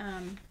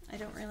 I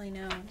don't really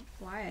know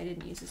why I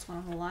didn't use this one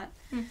a whole lot.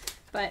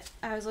 But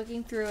I was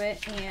looking through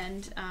it,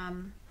 and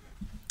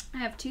I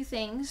have 2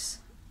 things.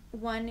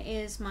 One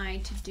is my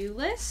to-do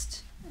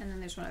list, and then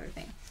there's one other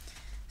thing.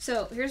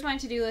 So here's my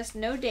to-do list.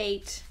 No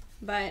date,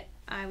 but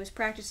I was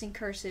practicing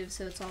cursive,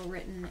 so it's all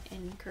written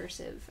in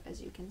cursive,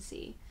 as you can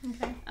see.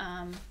 Okay.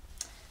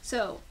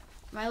 So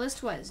my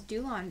list was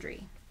do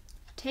laundry,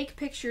 take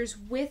pictures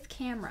with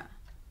camera.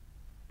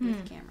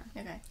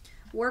 Okay.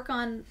 Work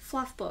on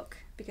fluff book,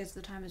 because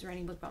the time is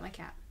writing a book about my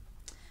cat.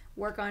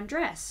 Work on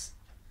dress.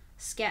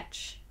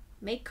 Sketch.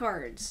 Make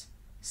cards.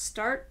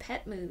 Start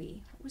pet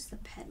movie. What was the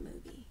pet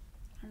movie?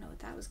 I don't know what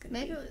that was going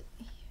to be. Maybe,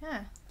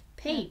 yeah.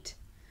 Paint.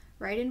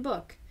 Write in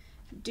book.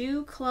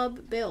 Do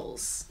club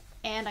bills.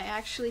 And I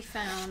actually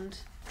found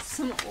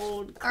some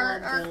old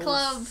club Our bills.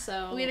 club.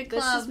 So We had a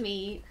this club. is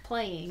me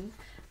playing.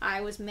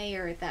 I was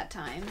mayor at that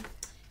time.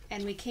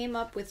 And we came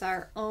up with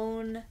our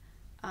own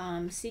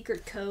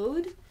secret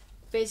code.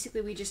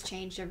 Basically, we just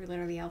changed every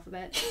letter of the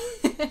alphabet.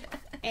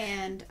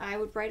 And I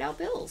would write out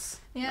bills.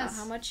 Yes.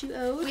 About how much you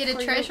owed. We had a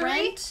for your treasury.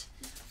 rent,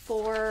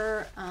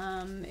 for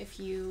if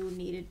you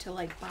needed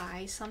to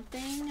buy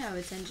something, I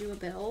would send you a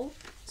bill.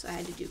 So I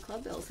had to do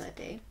club bills that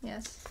day.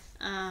 Yes.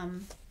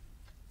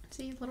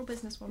 See, little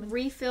businesswoman.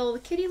 Refill the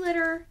kitty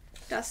litter,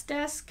 dust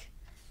desk,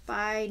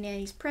 buy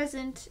Nanny's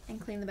present,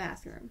 and clean the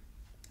bathroom.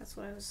 That's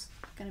what I was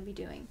going to be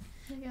doing.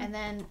 And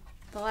then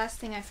the last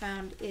thing I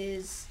found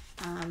is,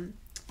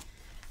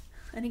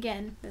 and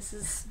again, this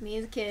is me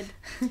as a kid,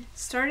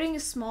 starting a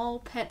small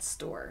pet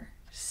store.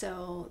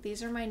 So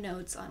these are my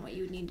notes on what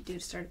you would need to do to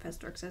start a pet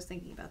store, because I was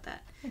thinking about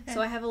that. Okay.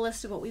 So I have a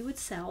list of what we would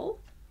sell.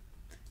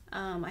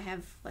 I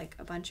have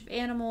a bunch of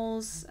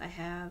animals. I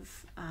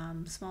have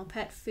small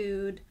pet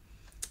food.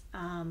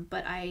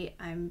 But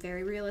I'm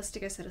very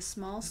realistic. I said a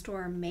small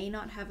store may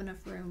not have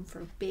enough room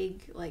for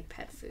big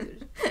pet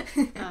food.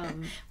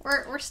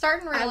 We're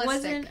starting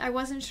realistic. I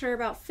wasn't sure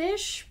about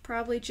fish.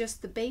 Probably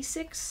just the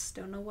basics.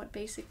 Don't know what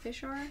basic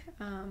fish are.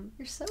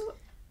 You're so.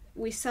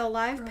 We sell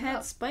live grown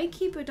pets. Might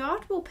keep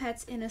adoptable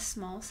pets in a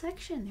small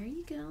section. There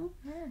you go.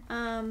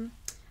 Yeah.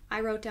 I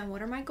wrote down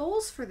what are my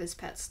goals for this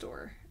pet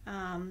store.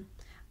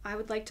 I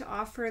would like to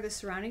offer the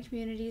surrounding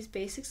communities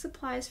basic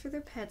supplies for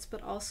their pets,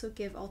 but also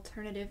give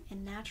alternative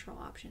and natural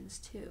options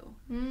too.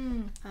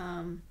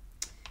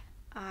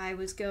 I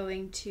was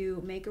going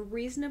to make a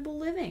reasonable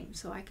living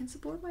so I can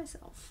support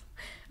myself.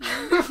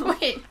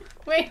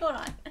 Wait, hold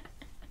on.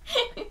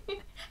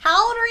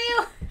 How old are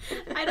you?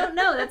 I don't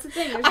know. That's the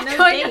thing. There's I'm no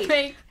going date. to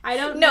make. I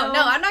don't know.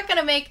 No, I'm not going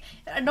to make.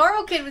 A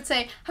normal kid would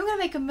say, "I'm going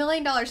to make $1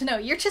 million." No,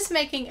 you're just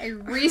making a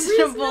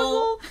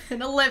reasonable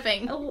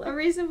living. A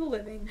reasonable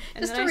living.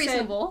 And Just then a I said,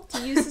 reasonable.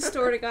 to use the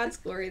store to God's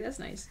glory. That's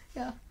nice.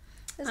 Yeah.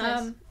 That's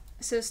nice.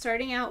 So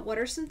starting out, what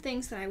are some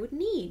things that I would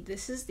need?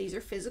 These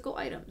are physical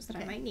items that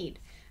I might need.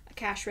 A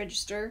cash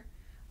register,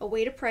 a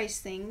way to price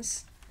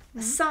things,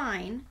 a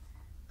sign,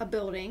 a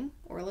building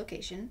or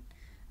location,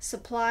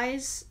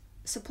 suppliers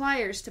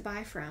to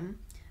buy from,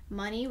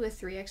 money with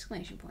 3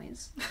 exclamation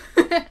points.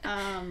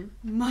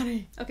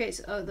 Money. Okay,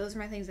 so those are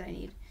my things that I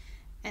need.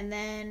 And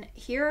then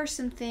here are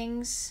some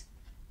things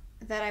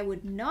that I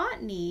would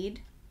not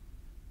need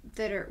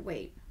that are,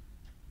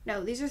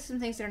 no, these are some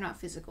things that are not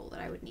physical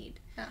that I would need.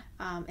 Oh.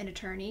 An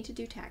attorney to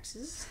do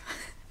taxes.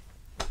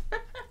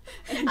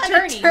 An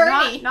attorney.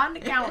 Not an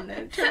accountant.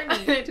 An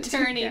attorney. An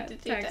attorney to do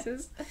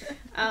taxes.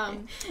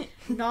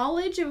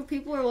 Knowledge of what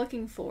people are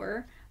looking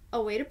for.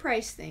 A way to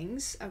price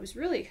things. I was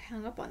really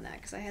hung up on that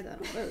because I had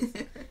that on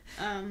both.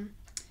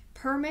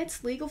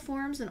 Permits, legal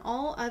forms, and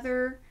all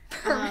other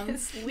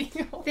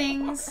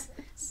things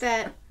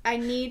that I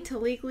need to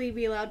legally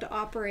be allowed to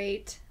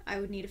operate.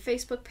 I would need a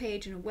Facebook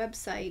page and a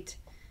website.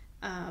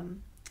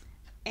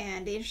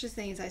 And the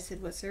interesting thing is I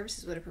said, what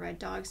services would I provide?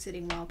 Dog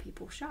sitting while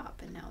people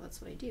shop. And now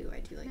that's what I do. I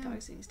do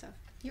dog sitting stuff.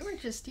 You were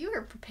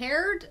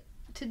prepared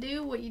to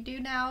do what you do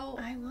now.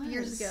 I was.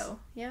 Years ago.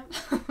 Yep.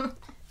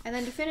 And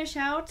then to finish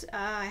out,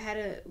 I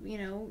had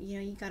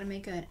you got to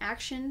make an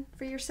action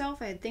for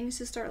yourself. I had things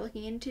to start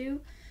looking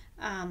into.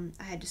 I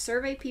had to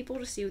survey people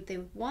to see what they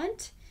would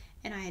want.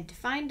 And I had to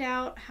find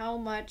out how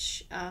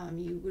much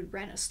you would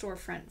rent a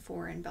storefront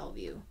for in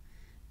Bellevue.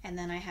 And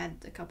then I had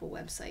a couple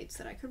websites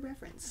that I could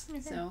reference.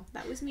 Okay. So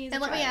that was me as a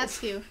child.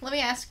 Let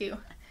me ask you.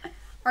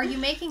 Are you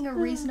making a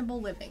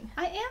reasonable living?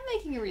 I am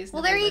making a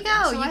reasonable living. Well, there you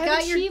go. So You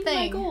got your thing.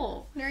 My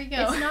goal. There you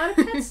go. It's not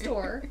a pet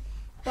store,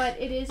 but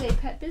it is a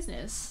pet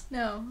business.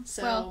 No.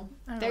 So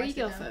there you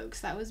go,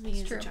 folks. That was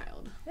me as a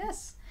child.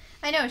 Yes.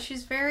 I know.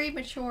 She's very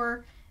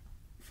mature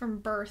from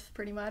birth,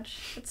 pretty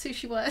much. That's who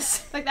she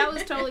was. Like, that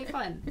was totally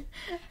fun.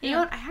 You know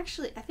what? I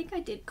think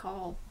I did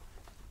call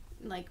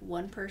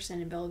one person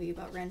in Bellevue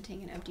about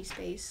renting an empty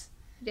space.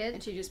 You did?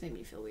 And she just made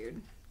me feel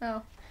weird.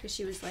 Oh. Because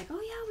she was like,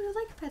 oh yeah, we would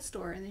like a pet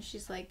store. And then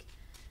she's like,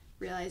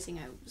 realizing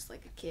I was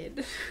like a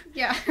kid.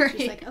 Yeah, right.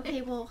 She's like,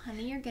 okay, well,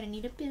 honey, you're going to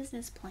need a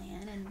business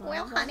plan and blah,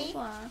 well, blah, honey.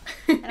 blah,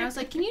 blah. And I was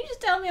like, can you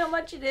just tell me how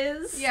much it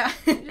is? Yeah.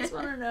 I just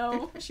want to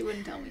know. She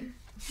wouldn't tell me.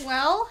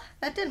 Well,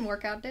 that didn't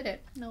work out, did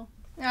it? No.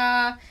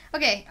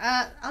 Okay,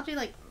 I'll do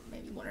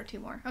maybe 1 or 2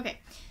 more. Okay.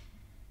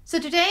 So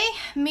today,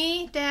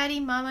 me, Daddy,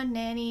 Mama,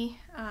 Nanny,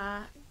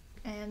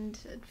 and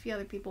a few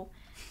other people.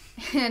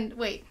 And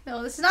wait,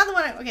 no, this is not the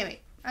one. Okay,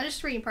 wait. I'm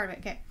just reading part of it.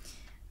 Okay.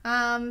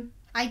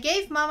 I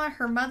gave Mama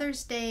her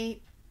Mother's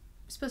Day,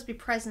 supposed to be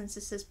presents.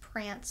 It says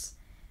Prance,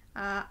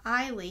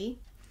 Eiley,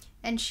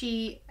 and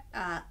she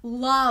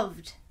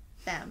loved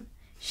them.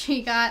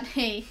 She got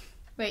a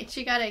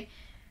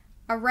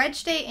Reg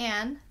Day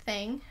Ann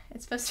thing.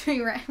 It's supposed to be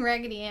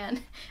Raggedy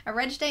Ann. A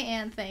Reg Day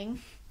Ann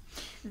thing.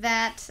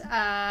 That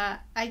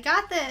I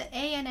got the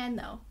A and N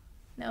though,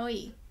 no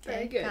E. Okay,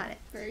 very good. Got it.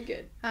 Very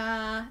good.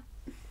 I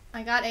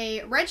got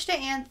a Reg Day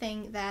Ann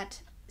thing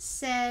that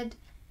said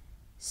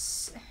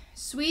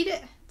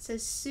it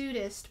says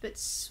sweetest, but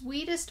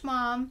sweetest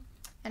mom,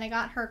 and I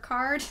got her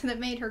card that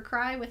made her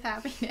cry with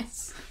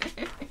happiness.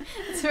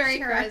 It's very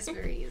she cries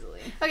very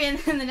easily. Okay, and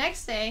then the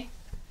next day,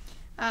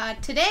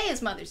 today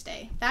is Mother's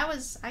Day. I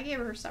gave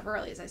her stuff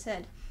early, as I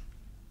said.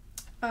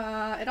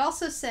 It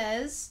also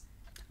says...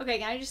 Okay,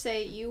 can I just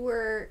say, you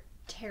were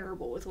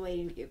terrible with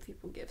waiting to give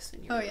people gifts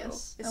when you were little.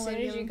 Yes. As soon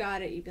as you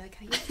got it, you'd be like,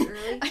 can I give it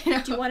early? I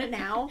know. Do you want it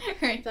now?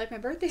 Right. You'd be like, my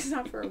birthday's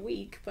not for a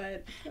week,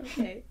 but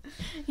okay.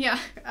 Yeah.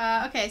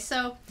 Okay,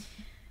 so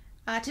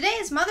today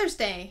is Mother's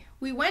Day.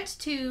 We went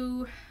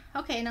to...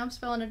 Okay, now I'm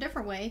spelling a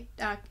different way.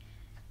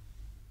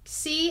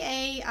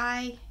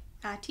 CAITH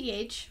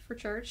for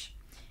church.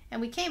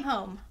 And we came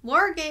home.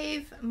 Laura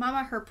gave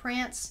Mama her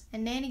Prance,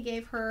 and Nanny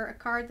gave her a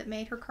card that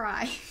made her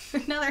cry.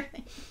 Another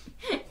thing.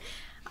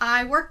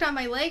 I worked on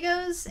my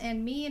Legos,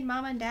 and me and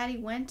Mama and Daddy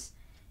went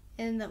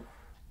in the...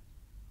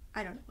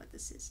 I don't know what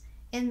this is.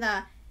 In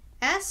the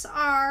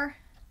SR...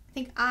 I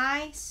think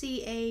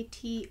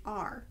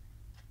ICATR.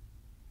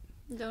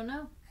 Don't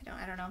know.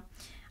 I don't know.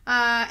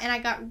 And I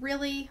got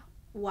really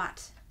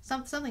wet.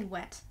 Something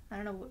wet. I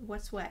don't know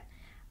what's wet.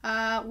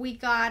 We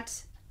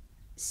got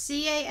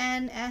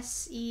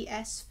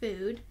CANSES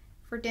food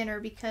for dinner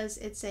because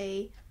it's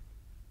a...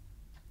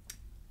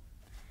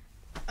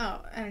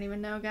 Oh, I don't even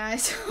know,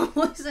 guys.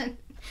 Listen.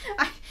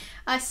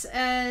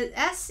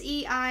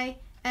 SEISUL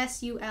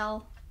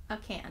a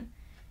can.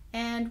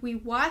 And we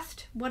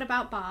watched What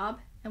About Bob,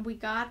 and we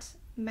got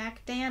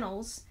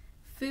McDaniel's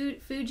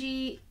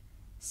Fuji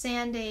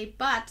Sundae,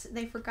 but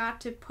they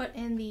forgot to put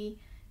in the...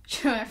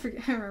 I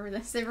remember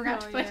this. They forgot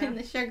to put in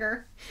the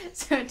sugar,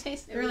 so it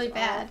tasted really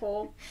bad.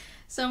 Awful.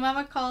 So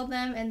Mama called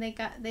them, and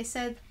they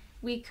said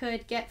we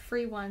could get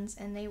free ones,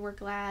 and they were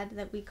glad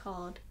that we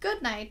called.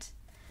 Good night.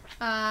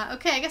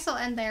 Okay, I guess I'll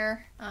end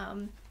there.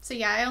 So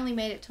yeah, I only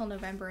made it till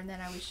November, and then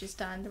I was just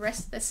done. The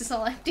rest of this is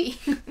all empty.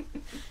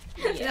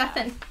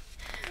 Nothing.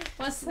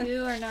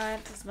 You are not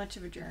as much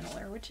of a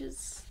journaler, which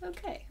is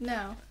okay.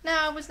 No,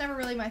 it was never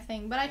really my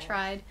thing, but I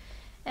tried.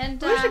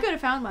 And we should go to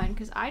Found Mine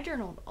because I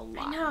journaled a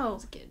lot. I know. When I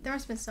was a kid. There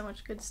must have been so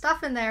much good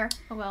stuff in there.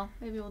 Oh well,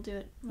 maybe we'll do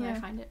it when I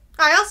find it.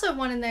 I also have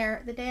one in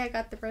there the day I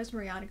got the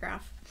Rosemary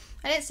autograph.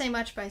 I didn't say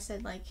much, but I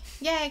said like,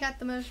 "Yay, I got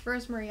the most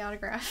Rosemary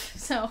autograph."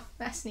 So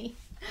that's neat.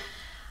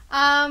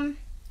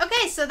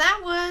 Okay, so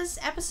that was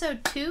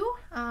episode 2.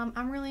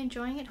 I'm really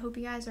enjoying it. Hope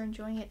you guys are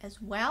enjoying it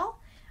as well.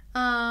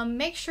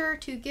 Make sure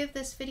to give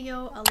this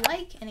video a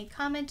like and a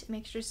comment.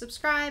 Make sure to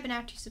subscribe, and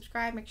after you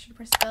subscribe, make sure to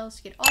press the bell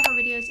to get all of our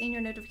videos in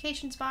your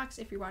notifications box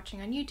if you're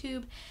watching on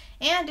YouTube.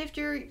 And if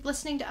you're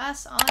listening to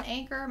us on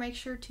Anchor, make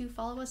sure to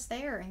follow us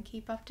there and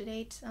keep up to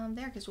date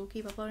there, because we'll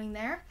keep uploading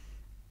there.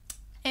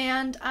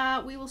 And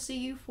we will see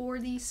you for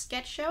the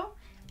sketch show,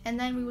 and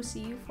then we will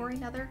see you for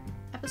another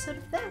episode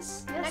of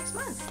this next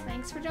month.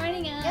 Thanks for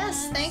joining us.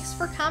 Yes, thanks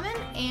for coming,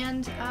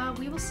 and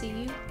we will see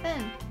you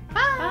then.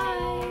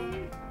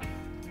 Bye!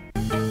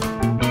 Bye!